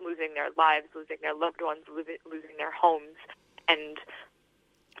 losing their lives, losing their loved ones, losing their homes. And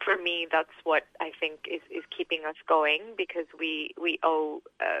for me, that's what I think is keeping us going, because we owe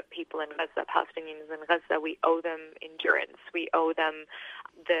people in Gaza, Palestinians in Gaza, we owe them endurance. We owe them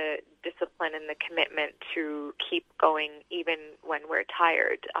the discipline and the commitment to keep going even when we're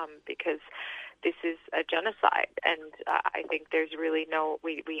tired, because this is a genocide, and I think there's really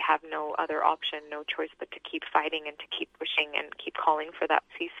we have no other option, no choice but to keep fighting and to keep pushing and keep calling for that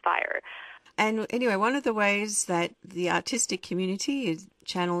ceasefire. And anyway, one of the ways that the artistic community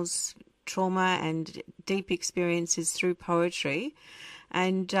channels trauma and deep experiences through poetry,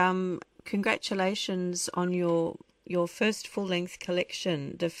 and congratulations on your first full-length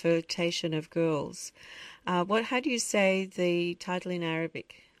collection, The Flirtation of Girls. How do you say the title in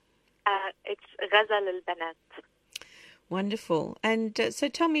Arabic? It's Ghazal al-Banat. Wonderful. And so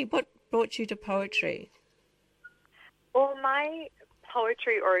tell me, what brought you to poetry? Well, my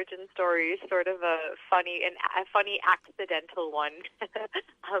poetry origin story is sort of a funny accidental one,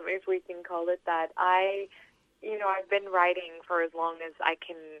 if we can call it that. I've been writing for as long as I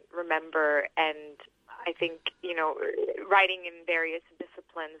can remember, and I think, writing in various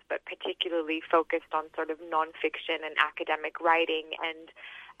disciplines, but particularly focused on sort of nonfiction and academic writing. And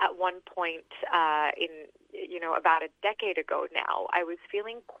at one point about a decade ago now, I was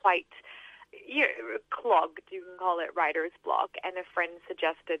feeling quite clogged, you can call it writer's block, and a friend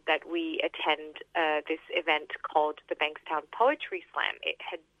suggested that we attend this event called the Bankstown Poetry Slam. It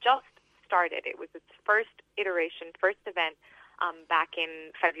had just started. It was its first event back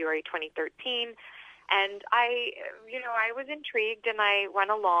in February 2013. And I was intrigued, and I went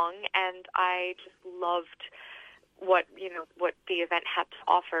along, and I just loved what the event had to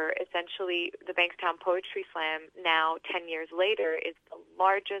offer. Essentially, the Bankstown Poetry Slam, now 10 years later, is the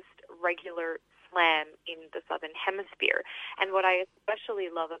largest regular slam in the Southern Hemisphere. And what I especially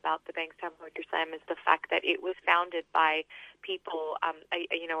love about the Bankstown Poetry Slam is the fact that it was founded by people,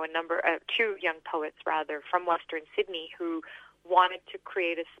 two young poets rather, from Western Sydney who wanted to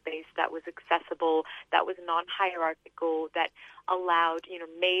create a space that was accessible, that was non-hierarchical, that allowed,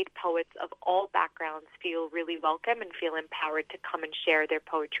 made poets of all backgrounds feel really welcome and feel empowered to come and share their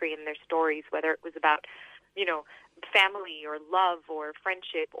poetry and their stories, whether it was about, family or love or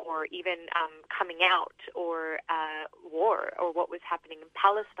friendship or even coming out or war or what was happening in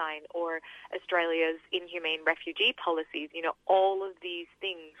Palestine or Australia's inhumane refugee policies. All of these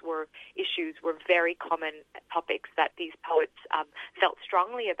things were very common topics that these poets felt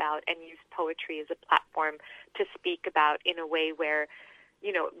strongly about and used poetry as a platform to speak about in a way where,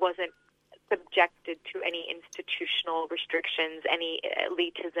 it wasn't subjected to any institutional restrictions, any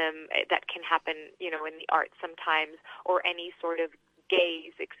elitism that can happen, in the arts sometimes, or any sort of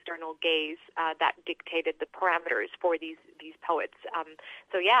external gaze that dictated the parameters for these poets.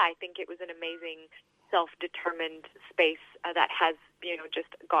 I think it was an amazing self-determined space that has,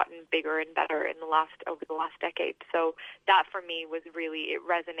 just gotten bigger and better over the last decade. So that for me was really, it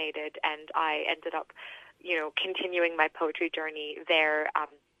resonated, and I ended up, continuing my poetry journey there,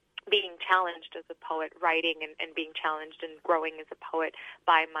 being challenged as a poet, writing and being challenged and growing as a poet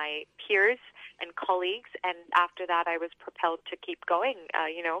by my peers and colleagues. And after that, I was propelled to keep going,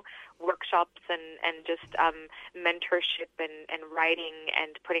 workshops and just mentorship and writing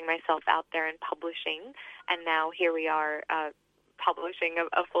and putting myself out there and publishing. And now here we are publishing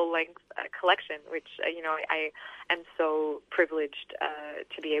a full-length collection, which, I am so privileged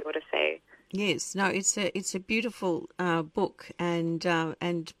to be able to say. Yes, no, it's a beautiful book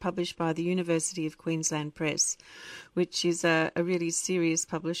and published by the University of Queensland Press, which is a really serious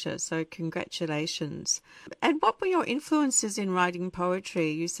publisher. So congratulations. And what were your influences in writing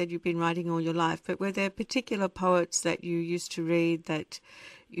poetry? You said you've been writing all your life, but were there particular poets that you used to read that,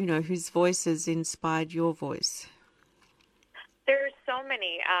 whose voices inspired your voice? There's so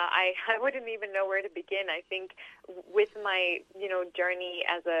many. I wouldn't even know where to begin. I think with my, journey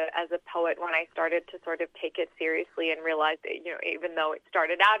as a poet, when I started to sort of take it seriously and realize that, even though it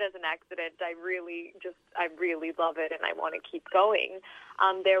started out as an accident, I really love it and I want to keep going.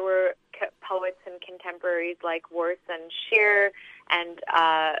 There were poets and contemporaries like Worth and Shear and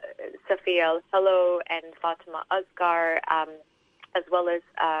Safiya Al-Fallow and Fatima Asghar, as well as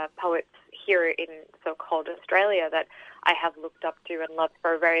poets here in so-called Australia that I have looked up to and loved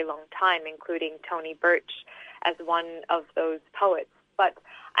for a very long time, including Tony Birch as one of those poets. But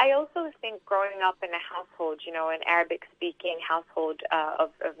I also think growing up in a household, an Arabic-speaking household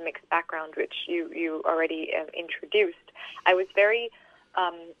of mixed background, which you already introduced, I was very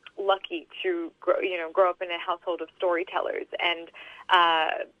lucky to grow up in a household of storytellers and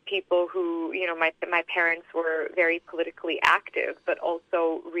people who, my parents were very politically active, but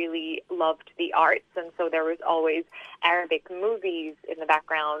also really loved the arts. And so there was always Arabic movies in the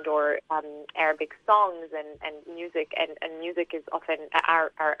background or Arabic songs and music. And music is often,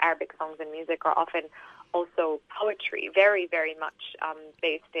 our Arabic songs and music are often also poetry, very, very much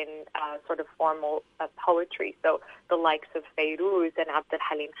based in sort of formal poetry. So the likes of Fairuz and Abd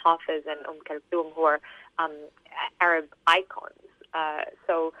al-Halim Hafiz and Kulthum, who are Arab icons.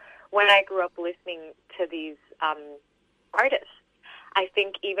 So when I grew up listening to these artists, I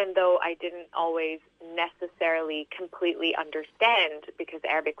think even though I didn't always necessarily completely understand, because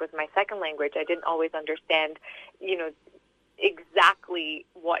Arabic was my second language, I didn't always understand, exactly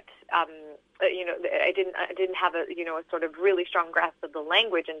what, I didn't have a sort of really strong grasp of the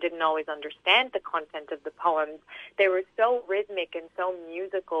language and didn't always understand the content of the poems. They were so rhythmic and so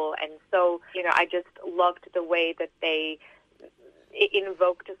musical, and so, I just loved the way that they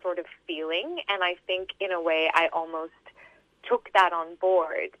invoked a sort of feeling. And I think in a way I almost took that on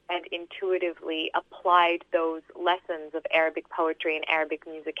board and intuitively applied those lessons of Arabic poetry and Arabic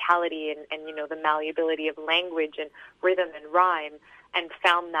musicality and the malleability of language and rhythm and rhyme, and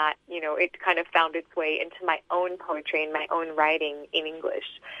found that, it kind of found its way into my own poetry and my own writing in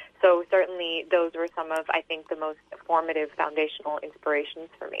English. So certainly those were some of, I think, the most formative foundational inspirations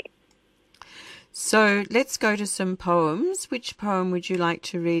for me. So let's go to some poems. Which poem would you like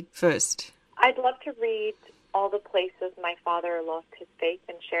to read first? I'd love to read All the Places My Father Lost His Faith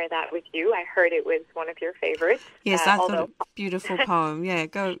and share that with you. I heard it was one of your favorites. Yes, I thought it was a beautiful poem. Yeah,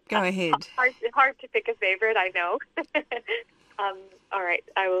 go ahead. Hard to pick a favorite, I know. All right,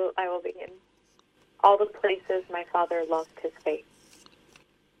 I will begin. All the places my father lost his faith.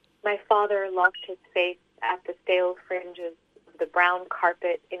 My father lost his faith at the stale fringes of the brown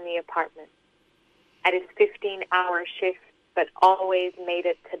carpet in the apartment. At his 15-hour shift but always made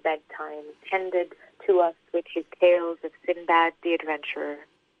it to bedtime, tended to us with his tales of Sinbad the Adventurer.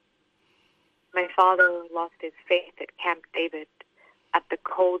 My father lost his faith at Camp David, at the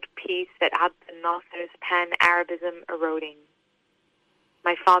cold peace at Abdel Nasser's pan-Arabism eroding.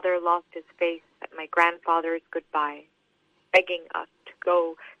 My father lost his faith at my grandfather's goodbye, begging us to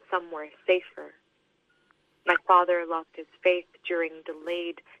go somewhere safer. My father lost his faith during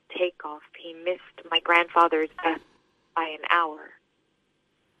delayed takeoff. He missed my grandfather's death by an hour.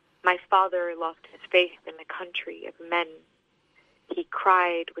 My father lost his faith in the country of men. He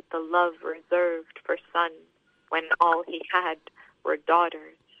cried with the love reserved for sons when all he had were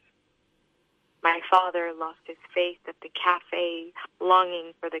daughters. My father lost his faith at the cafe,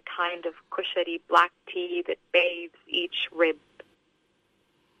 longing for the kind of kushari black tea that bathes each rib.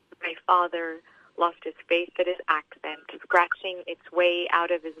 My father lost his faith at his accent, scratching its way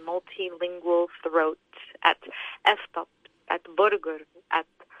out of his multilingual throat at Eftop, at Burger, at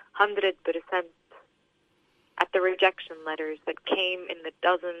 100%, at the rejection letters that came in the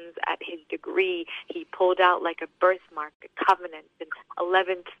dozens at his degree. He pulled out like a birthmark, a covenant, an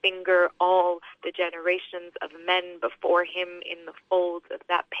 11th finger, all the generations of men before him in the folds of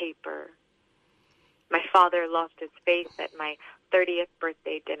that paper. My father lost his faith at my 30th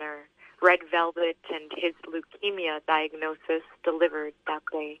birthday dinner, red velvet and his leukemia diagnosis delivered that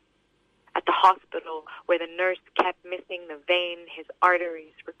day. At the hospital where the nurse kept missing the vein, his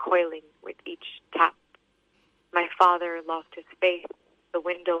arteries recoiling with each tap. My father lost his faith, the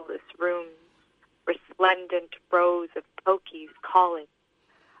windowless rooms, resplendent rows of pokies calling,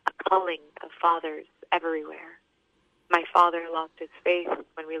 a culling of fathers everywhere. My father lost his faith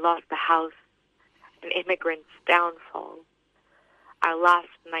when we lost the house, an immigrant's downfall. Our last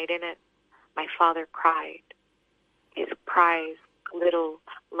night in it, my father cried. His cries, little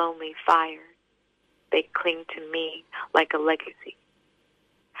lonely fires, they cling to me like a legacy.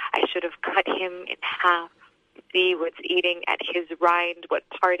 I should have cut him in half, see what's eating at his rind, what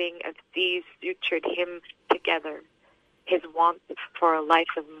parting of seas sutured him together, his want for a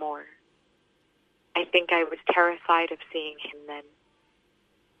life of more. I think I was terrified of seeing him then.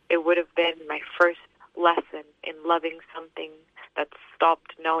 It would have been my first lesson in loving something that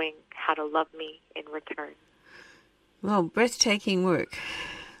stopped knowing how to love me in return. Well, breathtaking work.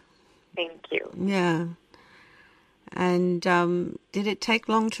 Thank you. Yeah. And did it take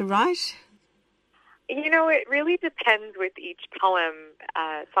long to write? You know, it really depends with each poem.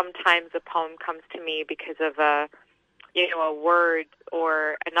 Sometimes a poem comes to me because of a word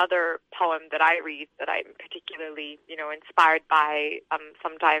or another poem that I read that I'm particularly, inspired by.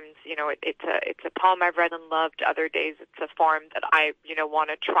 Sometimes, it's a poem I've read and loved. Other days it's a form that I, want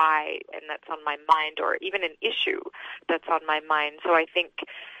to try and that's on my mind, or even an issue that's on my mind. So I think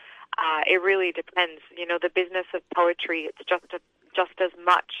it really depends. The business of poetry, it's just as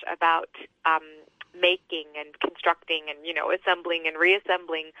much about making and constructing and, assembling and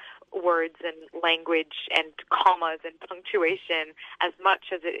reassembling words and language and commas and punctuation as much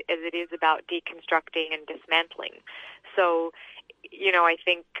as it is about deconstructing and dismantling. So, I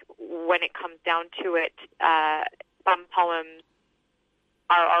think when it comes down to it, some poems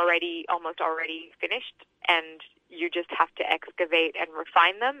are almost already finished, and you just have to excavate and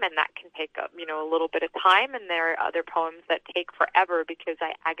refine them, and that can take up, a little bit of time. And there are other poems that take forever because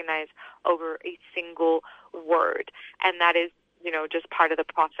I agonize over a single word, and that is, just part of the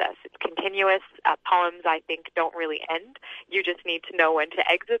process. It's continuous. Poems, I think, don't really end. You just need to know when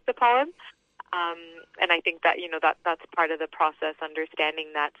to exit the poem. And I think that, that's part of the process, understanding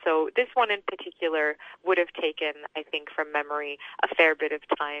that. So this one in particular would have taken, I think, from memory, a fair bit of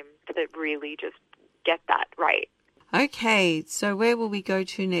time to really just get that right. Okay, so where will we go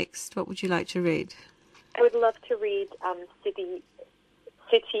to next? What would you like to read? I would love to read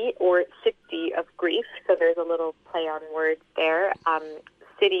City or City of Grief. So there's a little play on words there.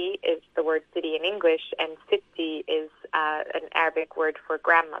 City is the word city in English, and City is an Arabic word for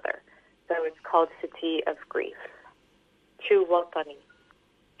grandmother. So it's called City of Grief. To Watani,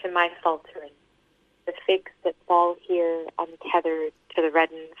 to my faltering, the figs that fall here untethered to the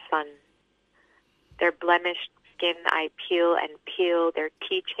reddened sun. Their blemished skin I peel and peel, their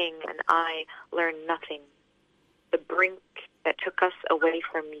teaching, and I learn nothing. The brink that took us away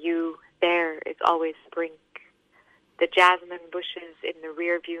from you, there is always brink. The jasmine bushes in the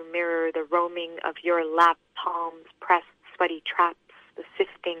rearview mirror, the roaming of your lap palms, pressed sweaty traps, the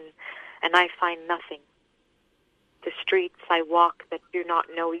sifting, and I find nothing. The streets I walk that do not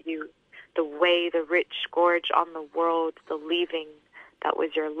know you, the way the rich gorge on the world, the leaving that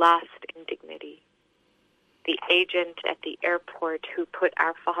was your last indignity. The agent at the airport who put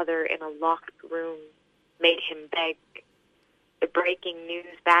our father in a locked room, made him beg, The breaking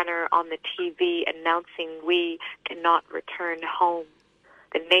news banner on the TV announcing we cannot return home.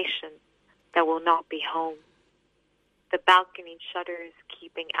 The nation that will not be home. The balcony shutters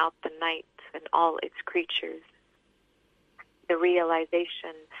keeping out the night and all its creatures. The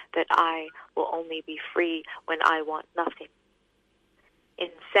realization that I will only be free when I want nothing.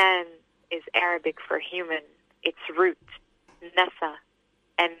 Insan is Arabic for human. Its root, Nasa,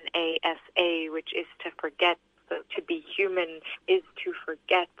 N-A-S-A, which is to forget. So to be human is to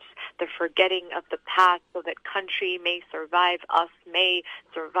forget, the forgetting of the past so that country may survive us, may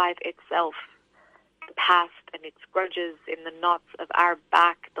survive itself. The past and its grudges in the knots of our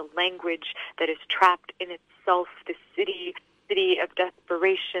back, the language that is trapped in itself, the city of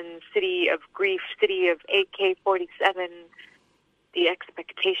desperation, city of grief, city of AK-47, the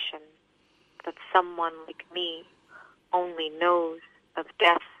expectation that someone like me only knows of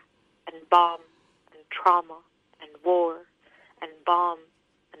death and bomb and trauma and war and bomb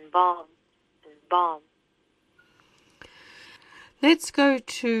and bomb and bomb. Let's go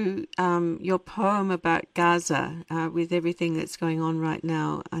to your poem about Gaza. With everything that's going on right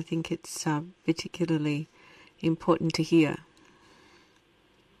now, I think it's particularly important to hear.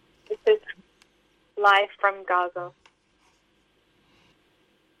 This is live from Gaza.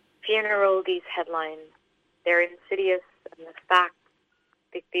 Funeral these headlines. They're insidious, and the fact,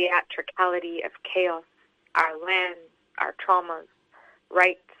 the theatricality of chaos, our land, our traumas,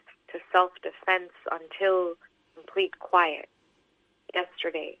 right to self-defense until complete quiet.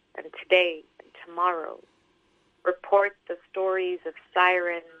 Yesterday and today and tomorrow. Report the stories of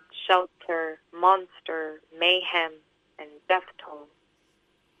siren, shelter, monster, mayhem, and death toll.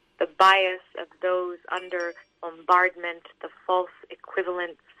 The bias of those under bombardment, the false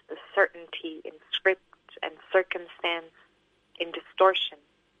equivalence, the certainty in script and circumstance, in distortion.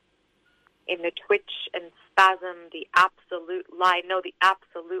 In the twitch and spasm, the absolute lie, no, the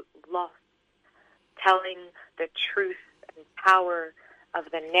absolute loss. Telling the truth and power of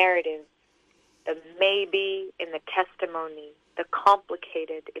the narrative, the maybe in the testimony, the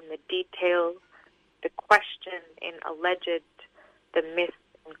complicated in the detail, the question in alleged, the myth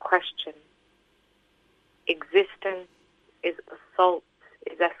in question. Existence is assault,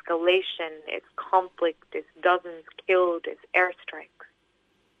 is escalation, is conflict, is dozens killed, is airstrikes.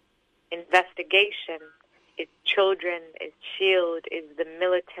 Investigation is children, is shield, is the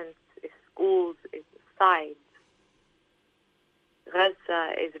militants, is schools, is sides.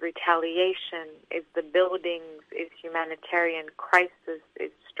 Gaza is retaliation, is the buildings, is humanitarian crisis,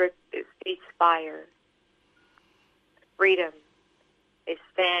 is strip, is ceasefire. Freedom is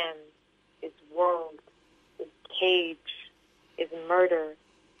sand, is world, is cage, is murder,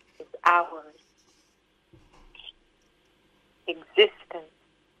 is ours. Existence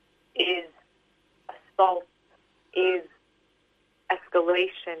is assault, is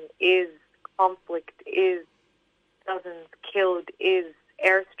escalation, is conflict, is dozens killed, is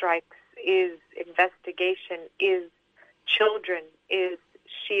airstrikes, is investigation, is children, is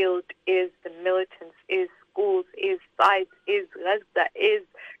shield, is the militants, is schools, is sides, is Gaza, is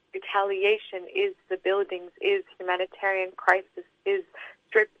retaliation, is the buildings, is humanitarian crisis, is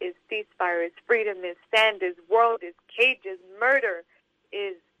strip, is ceasefire, is freedom, is sand, is world, is cages, murder,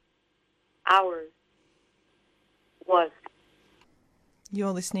 is ours, was.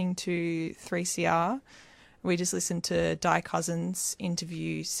 You're listening to 3CR. We just listened to Di Cousens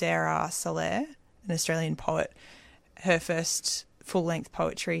interview Sara Saleh, an Australian poet. Her first full-length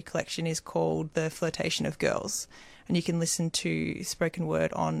poetry collection is called The Flirtation of Girls, and you can listen to spoken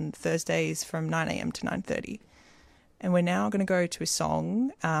word on Thursdays from 9 a.m. to 9:30. And we're now going to go to a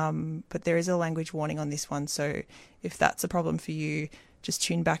song, but there is a language warning on this one, so if that's a problem for you, just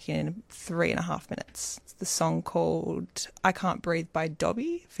tune back in 3.5 minutes. It's the song called I Can't Breathe by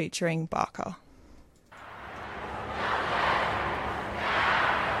Dobby, featuring BARKAA.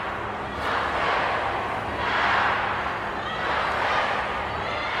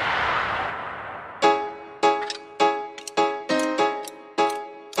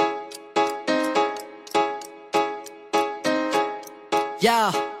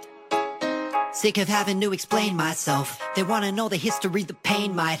 Yo, sick of having to explain myself. They wanna know the history, the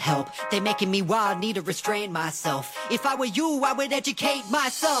pain might help. They making me wild, need to restrain myself. If I were you, I would educate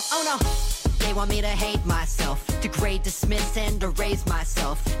myself. Oh no, they want me to hate myself, degrade, dismiss, and erase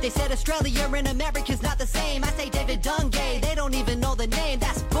myself. They said Australia and America's not the same. I say David Dungay, they don't even know the name.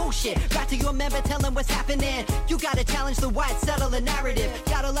 That's bullshit. bullshit. Right to your member, tell them what's happening. You gotta challenge the white settler narrative.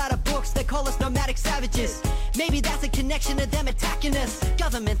 Got a lot of books that call us nomadic savages. Maybe that's a connection to them attacking us.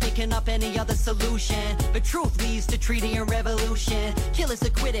 Government thinking up any other solution, but truth leads to treaty and revolution. Killers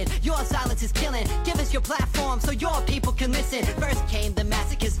acquitted, your silence is killing. Give us your platform so your people can listen. First came the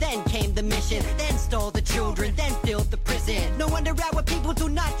massacres, then came the mission, then stole the children, then filled the prison. No wonder our people do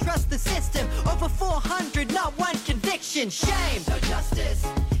not trust the system. Over 400, not one conviction. Shame. No justice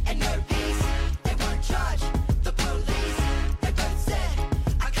and no peace. They won't charge the police. They both said,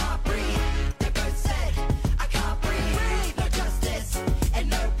 I can't breathe. They both said, I can't breathe. No justice and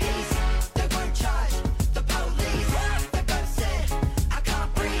no peace. They won't charge the police. They both said, I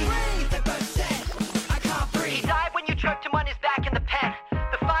can't breathe. They both said, I can't breathe. He died when you choked him on his back in the pen.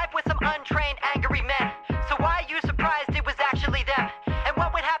 The five were some untrained, angry men. So why are you surprised it was actually them? And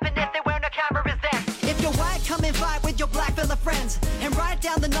what would happen if there were no cameras then? If you're white, come and fight with your black fella friends and write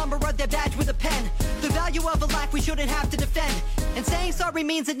down the number of their badge with a pen. The value of a life we shouldn't have to defend. And saying sorry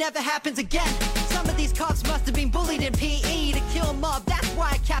means it never happens again. Some of these cops must have been bullied in PE to kill mob. That's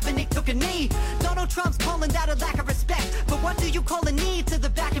why Kaepernick took a knee. Donald Trump's calling that a lack of respect. But what do you call a knee to the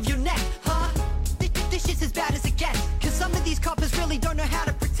back of your neck, huh? This shit's as bad as it gets. Cause some of these coppers really don't know how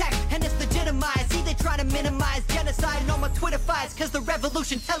to protect. And it's legitimized. See, they try to minimize genocide and all my Twitter fights. Cause the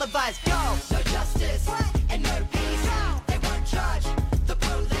revolution televised. Yo! No justice and no peace. They won't charge the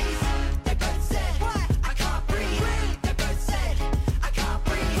police. They both said, I can't breathe. They both said, I can't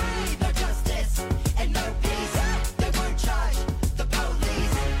breathe. No justice and no peace. They won't charge the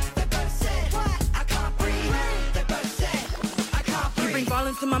police. They both said, I can't breathe. They both said, I can't breathe. You bring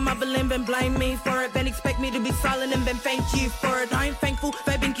violence to my motherland and blame me for it. Then expect me to be silent and then thank you for it. I ain't thankful.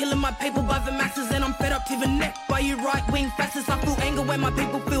 They've been killing my people by the masses and I'm fed up to the neck by you right-wing fascists. I feel anger when my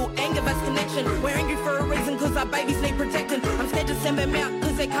people feel anger. That's connection. We're angry for a reason cause our babies need protecting. I'm scared to send them out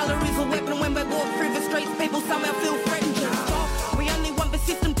cause their colour is a weapon. When we walk through the streets, people somehow feel threatened. Stop. We only want the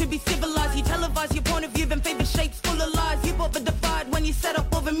system to be civilised. You televise your point of view, then feed the shapes full of lies. You bought the divide when you set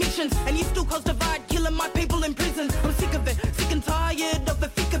up all the missions, and you still cause divide, killing my people in prisons. I'm sick of it, sick and tired of the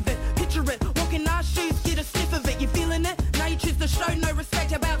thick of it. Picture it, walk in our shoes, get a sniff of it. You feeling it? Now you choose to show no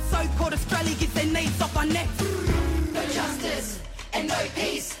respect. About so-called Australia gets their knees off our necks. No justice and no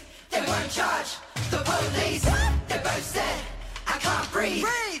peace. They won't charge the police. They both said, I can't breathe.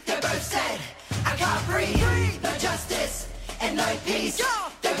 They both said, I can't breathe. No justice and no peace.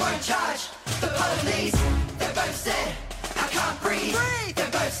 They won't charge the police. They both said, I can't breathe. They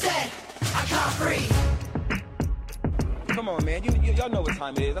both said, I can't breathe. Come on, man. Y'all know what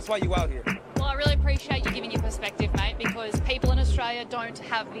time it is. That's why you out here. Well, I really appreciate you giving your perspective, mate, because people in Australia don't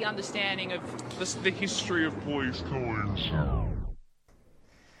have the understanding of the history of police killings.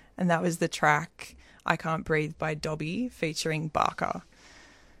 And that was the track I Can't Breathe by Dobby featuring BARKAA.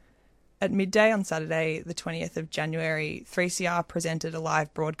 At midday on Saturday, the 20th of January, 3CR presented a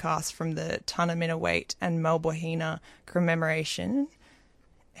live broadcast from the Tunnerminnerwait and Maulboyheenner Commemoration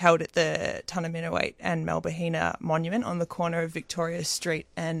held at the Tunnerminnerwait and Maulboyheenner Monument on the corner of Victoria Street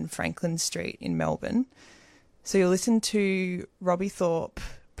and Franklin Street in Melbourne. So you'll listen to Robbie Thorpe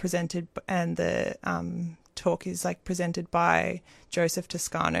presented, and the talk is presented by Joseph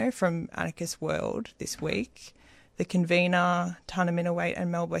Toscano from Anarchist World this week, the convener, Tunnerminnerwait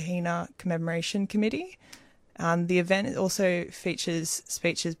and Maulboyheenner Commemoration Committee. The event also features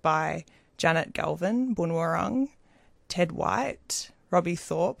speeches by Janet Galvin, Bunjileenee, Ted White, Robbie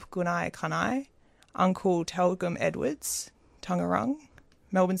Thorpe, Gunnai, Uncle Telgum Edwards, Tunnerminnerwait,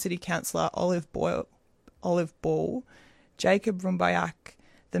 Melbourne City Councillor Olive Ball, Jacob Rumbayak,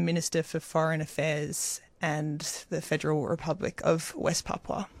 the Minister for Foreign Affairs, and the Federal Republic of West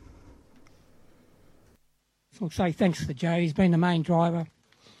Papua. I'll say thanks to Joe. He's been the main driver.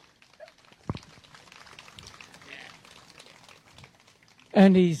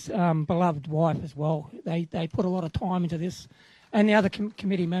 And his beloved wife as well. They put a lot of time into this, and the other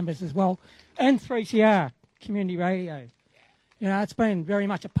committee members as well, and 3CR Community Radio. You know, it's been very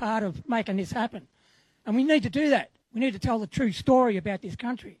much a part of making this happen. And we need to do that. We need to tell the true story about this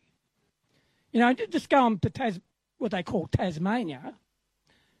country. You know, just going to what they call Tasmania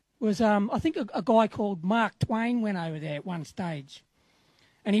was, I think a guy called Mark Twain went over there at one stage,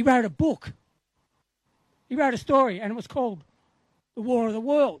 and he wrote a book. He wrote a story, and it was called The War of the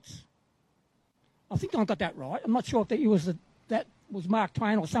Worlds. I think I got that right. I'm not sure if that was Mark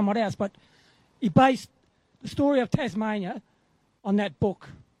Twain or someone else, but he based the story of Tasmania on that book.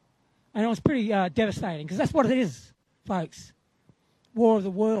 And it was pretty devastating, because that's what it is, folks. War of the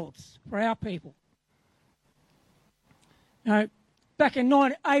Worlds for our people. You know, back in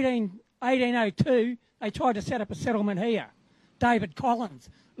 1802, they tried to set up a settlement here David Collins,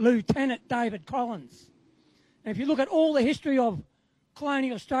 Lieutenant David Collins. And if you look at all the history of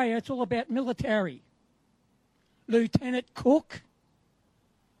colonial Australia, it's all about military. Lieutenant Cook,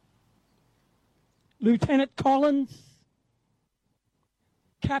 Lieutenant Collins,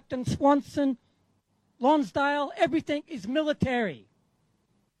 Captain Swanson, Lonsdale, everything is military.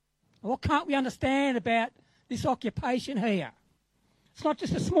 What can't we understand about this occupation here? It's not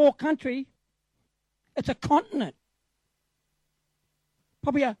just a small country, it's a continent.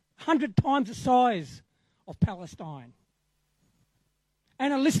 Probably 100 times the size of Palestine.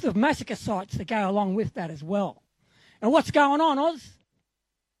 And a list of massacre sites that go along with that as well. And what's going on, Oz?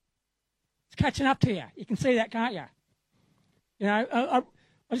 It's catching up to you. You can see that, can't you? You know,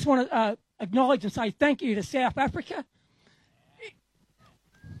 I just want to acknowledge and say thank you to South Africa.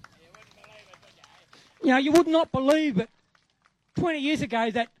 You know, you would not believe it 20 years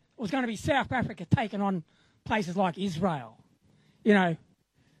ago that it was going to be South Africa taking on places like Israel. You know,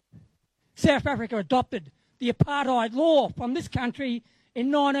 South Africa adopted the apartheid law from this country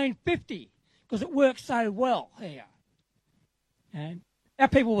in 1950 because it worked so well here. And our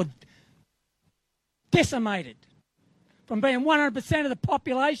people were decimated from being 100% of the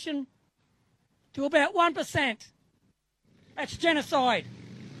population to about 1%. That's genocide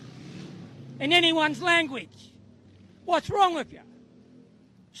in anyone's language. What's wrong with you?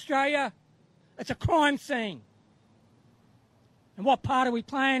 Australia, it's a crime scene. And what part are we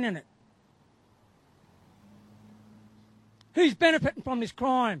playing in it? Who's benefiting from this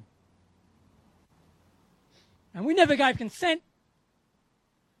crime? And we never gave consent.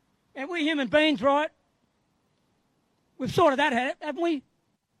 And we're human beings, right? We've sorted that out, haven't we?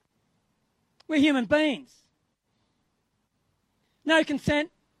 We're human beings. No consent,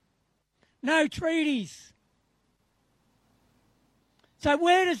 no treaties. So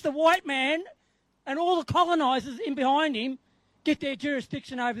where does the white man and all the colonisers in behind him get their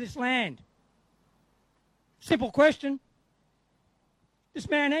jurisdiction over this land? Simple question. This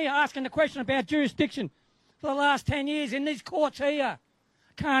man here asking the question about jurisdiction for the last 10 years in these courts here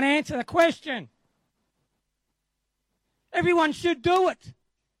can't answer the question. Everyone should do it.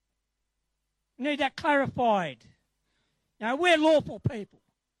 We need that clarified. Now, we're lawful people.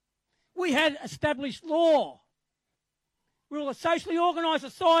 We had established law. We were a socially organised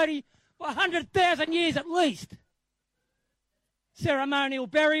society for 100,000 years at least. Ceremonial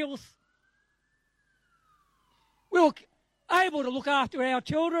burials. We were able to look after our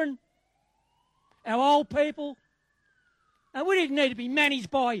children, our old people. And we didn't need to be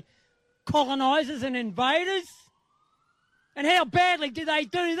managed by colonisers and invaders. And how badly did they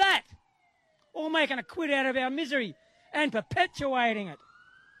do that? All making a quid out of our misery and perpetuating it.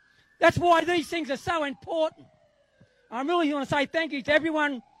 That's why these things are so important. I really want to say thank you to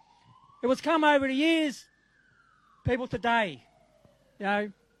everyone who has come over the years, people today. You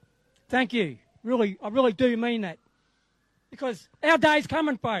know, thank you. Really, I really do mean that. Because our day's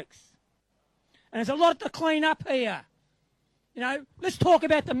coming, folks. And there's a lot to clean up here. You know, let's talk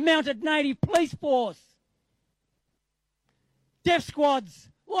about the mounted native police force. Death squads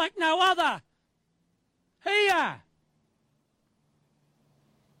like no other. Here.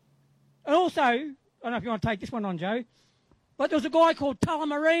 And also, I don't know if you want to take this one on, Joe, but there was a guy called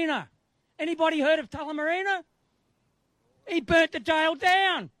Tunnerminnerwait. Anybody heard of Tunnerminnerwait? He burnt the jail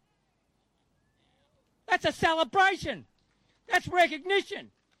down. That's a celebration. That's recognition.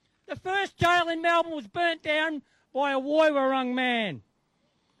 The first jail in Melbourne was burnt down by a Woiwurrung man.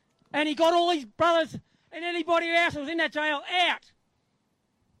 And he got all his brothers and anybody else who was in that jail out.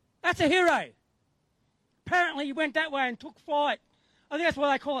 That's a hero. Apparently he went that way and took flight. I think that's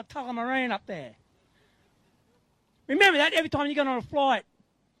why they call it Tunnerminnerwait up there. Remember that every time you go on a flight.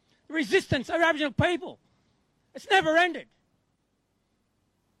 The resistance of Aboriginal people. It's never ended.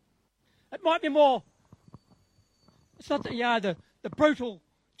 It might be more, it's not the brutal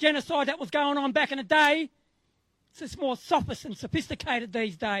genocide that was going on back in the day. It's just more sophist and sophisticated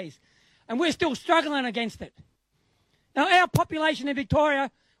these days. And we're still struggling against it. Now, our population in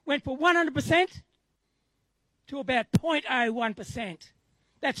Victoria went from 100% to about 0.01%.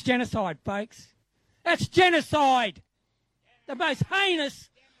 That's genocide, folks. That's genocide. The most heinous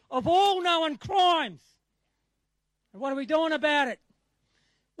of all known crimes. And what are we doing about it?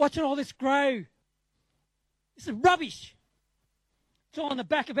 Watching all this grow. This is rubbish. It's all on the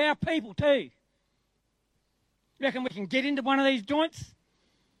back of our people too. You reckon we can get into one of these joints?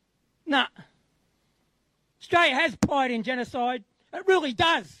 Nah. Australia has pride in genocide. It really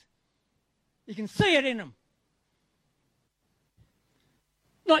does. You can see it in them.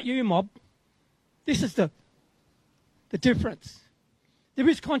 Not you, mob. This is the difference. There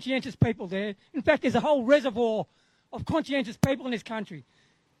is conscientious people there. In fact, there's a whole reservoir of conscientious people in this country.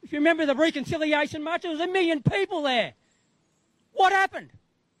 If you remember the reconciliation march, there was 1 million people there. What happened?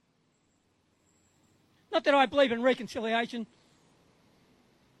 Not that I believe in reconciliation.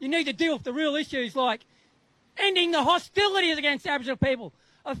 You need to deal with the real issues like ending the hostilities against Aboriginal people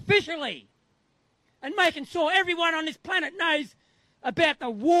officially and making sure everyone on this planet knows about the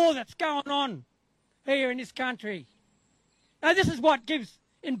war that's going on here in this country. Now, this is what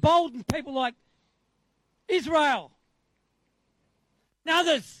emboldens people like Israel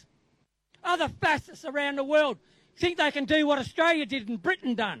and other fascists around the world think they can do what Australia did and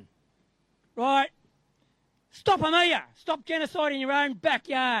Britain done, right? Stop them here. Stop genocide in your own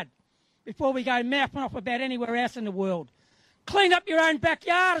backyard before we go mouthing off about anywhere else in the world. Clean up your own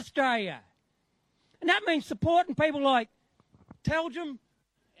backyard, Australia. And that means supporting people like Teljum,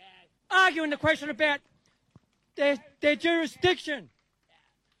 arguing the question about their jurisdiction.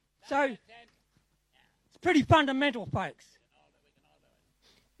 So it's pretty fundamental, folks.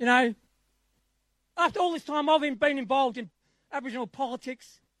 You know, after all this time I've been involved in Aboriginal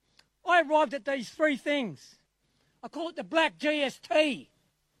politics, I arrived at these three things. I call it the black GST.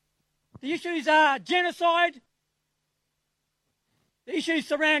 The issues are genocide, the issues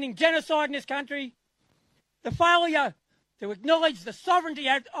surrounding genocide in this country, the failure to acknowledge the sovereignty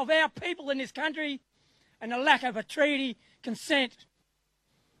of our people in this country, and the lack of a treaty consent.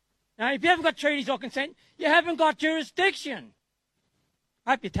 Now, if you haven't got treaties or consent, you haven't got jurisdiction.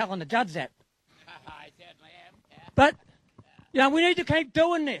 I hope you're telling the judge that. I certainly am. Yeah. But, you know, we need to keep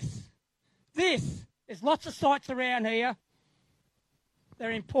doing this. There's lots of sites around here.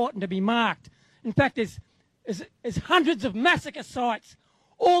 They're important to be marked. In fact, there's hundreds of massacre sites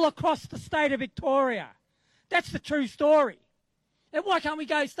all across the state of Victoria. That's the true story. And why can't we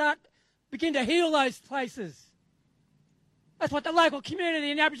begin to heal those places? That's what the local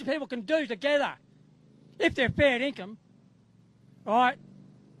community and Aboriginal people can do together, if they're fair income. Right?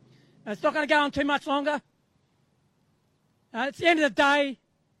 And it's not going to go on too much longer. It's the end of the day.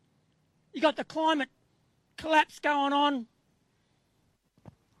 You got the climate collapse going on.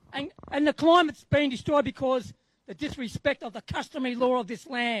 And the climate's being destroyed because the disrespect of the customary law of this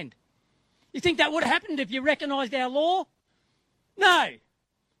land. You think that would have happened if you recognised our law? No.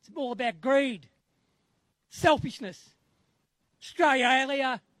 It's all about greed, selfishness.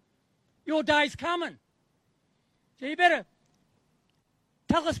 Australia, your day's coming. So you better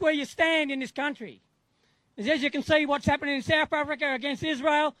tell us where you stand in this country. As you can see what's happening in South Africa against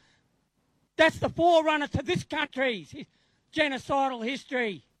Israel, that's the forerunner to this country's genocidal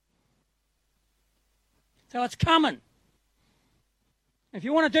history. So it's coming. If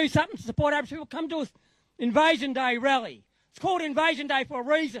you want to do something to support Aboriginal people, come to us Invasion Day rally. It's called Invasion Day for a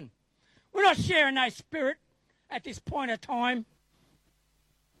reason. We're not sharing no spirit at this point of time.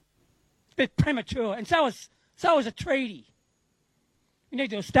 It's a bit premature, and so is a treaty. You need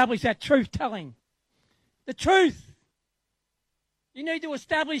to establish that truth-telling. The truth. You need to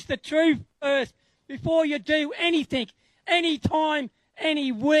establish the truth first before you do anything, anytime,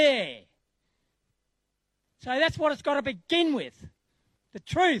 anywhere. So that's what it's got to begin with, the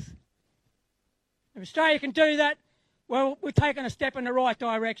truth. If Australia can do that, well, we're taking a step in the right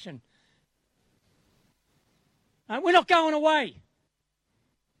direction. We're not going away.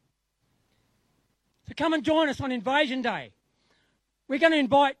 So come and join us on Invasion Day. We're going to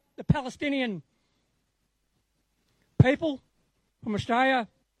invite the Palestinian people from Australia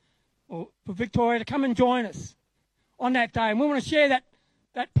or from Victoria to come and join us on that day. And we want to share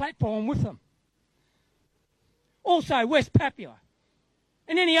that platform with them. Also, West Papua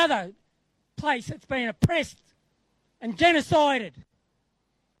and any other place that's been oppressed and genocided.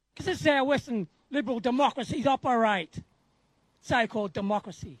 Because this is how Western liberal democracies operate. So-called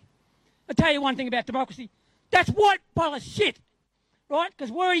democracy. I'll tell you one thing about democracy. That's white pile of shit. Right?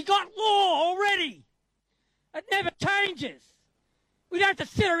 Because we already got law already. It never changes. We don't have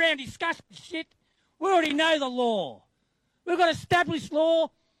to sit around and discuss shit. We already know the law. We've got established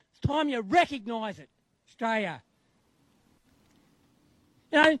law. It's time you recognise it, Australia.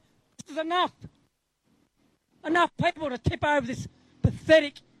 You know, this is enough. Enough people to tip over this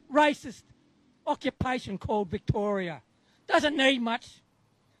pathetic, racist occupation called Victoria. Doesn't need much.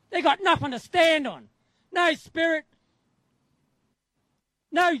 They got nothing to stand on. No spirit.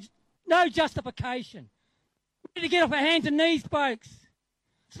 No justification. We need to get off our hands and knees, folks.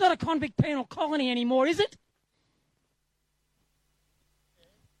 It's not a convict penal colony anymore, is it?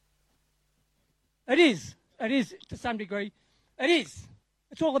 It is. It is, to some degree. It is.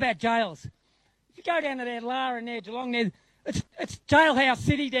 It's all about jails. If you go down to there, Lara and there, Geelong, there, it's jailhouse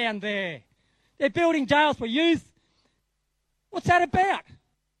city down there. They're building jails for youth. What's that about?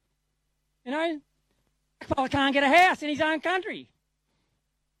 You know? black fella can't get a house in his own country.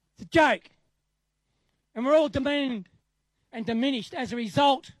 It's a joke. And we're all demeaned and diminished as a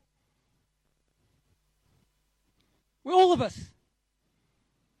result. We're all of us.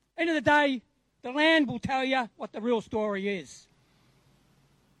 End of the day, the land will tell you what the real story is.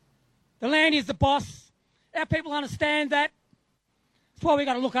 The land is the boss. Our people understand that. That's why we've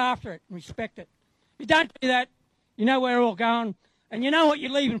got to look after it and respect it. If you don't do that, you know where we're all going, and you know what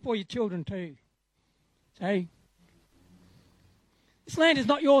you're leaving for your children too. So, this land is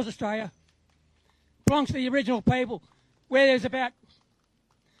not yours, Australia. It belongs to the Aboriginal people, where there's about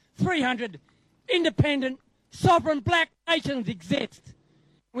 300 independent, sovereign black nations exist.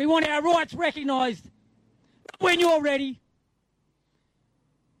 We want our rights recognised when you're ready.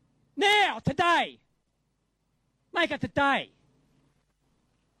 Now, today. Make it today.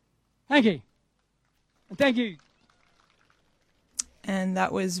 Thank you. And thank you. And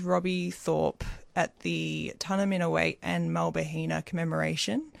that was Robbie Thorpe at the Tunnerminnerwait and Maulboyheenner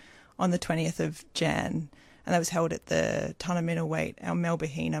Commemoration on the 20th of Jan. And that was held at the Tunnerminnerwait and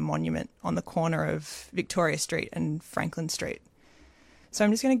Maulboyheenner Monument on the corner of Victoria Street and Franklin Street. So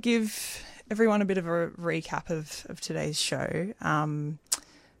I'm just going to give everyone a bit of a recap of today's show.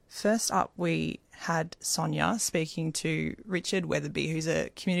 First up, we had Sonia speaking to Richard Weatherby, who's a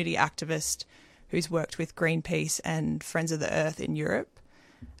community activist who's worked with Greenpeace and Friends of the Earth in Europe.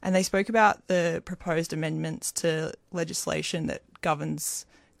 And they spoke about the proposed amendments to legislation that governs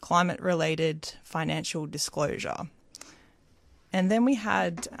climate-related financial disclosure. And then we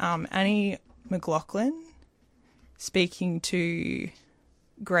had Annie Mcloughlin speaking to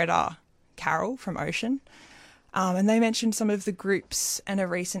Greta Carroll from Ocean. And they mentioned some of the groups and a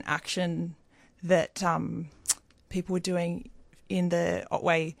recent action that people were doing in the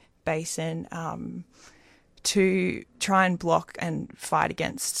Otway Basin to try and block and fight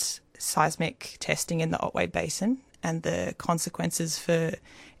against seismic testing in the Otway Basin and the consequences for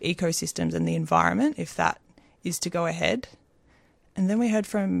ecosystems and the environment if that is to go ahead. And then we heard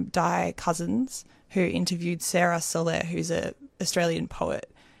from Cousens, who interviewed Sara Saleh, who's an Australian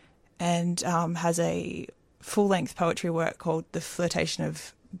poet and has a full-length poetry work called The Flirtation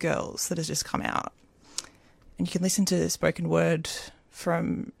of Girls that has just come out. And you can listen to spoken word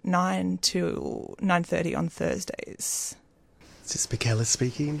from 9 to 9:30 on Thursdays. This is Michaela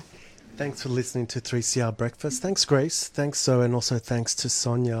speaking. Thanks for listening to 3CR Breakfast. Thanks, Grace. Thanks, Zoe, and also thanks to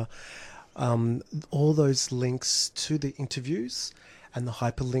Sonia. All those links to the interviews and the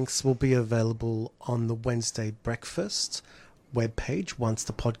hyperlinks will be available on the Wednesday Breakfast webpage once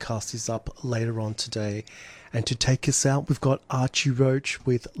the podcast is up later on today. And to take us out, we've got Archie Roach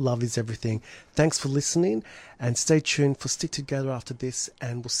with Love Is Everything. Thanks for listening and stay tuned for Stick Together after this,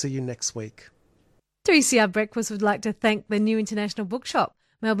 and we'll see you next week. 3CR Breakfast would like to thank the New International Bookshop,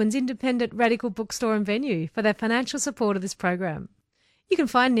 Melbourne's independent radical bookstore and venue, for their financial support of this program. You can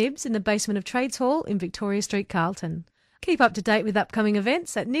find Nibs in the basement of Trades Hall in Victoria Street, Carlton. Keep up to date with upcoming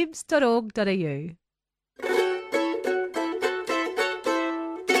events at nibs.org.au.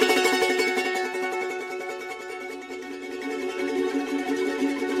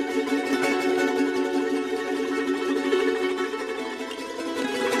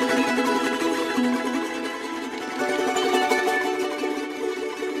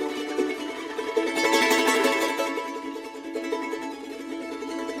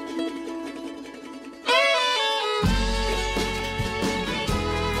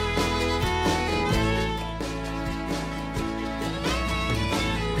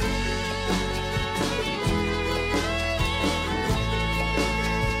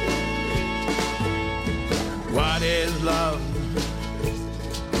 What is love?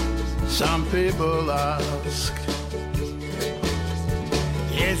 Some people ask.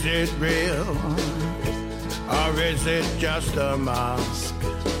 Is it real? Or is it just a mask?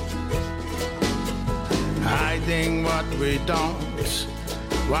 Hiding what we don't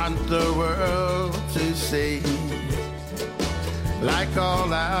want the world to see. Like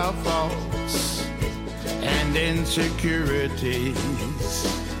all our faults and insecurities.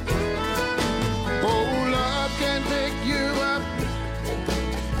 Oh, love can pick you up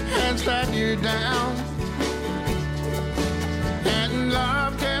and slap you down. And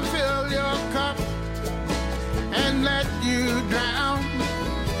love can fill your cup and let you drown.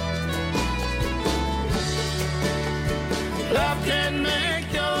 Love can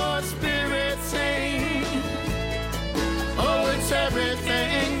make your spirit sing. Oh, it's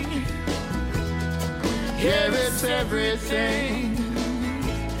everything. Yeah, it's everything.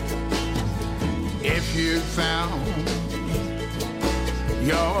 If you found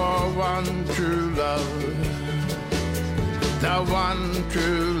your one true love, the one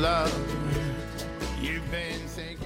true love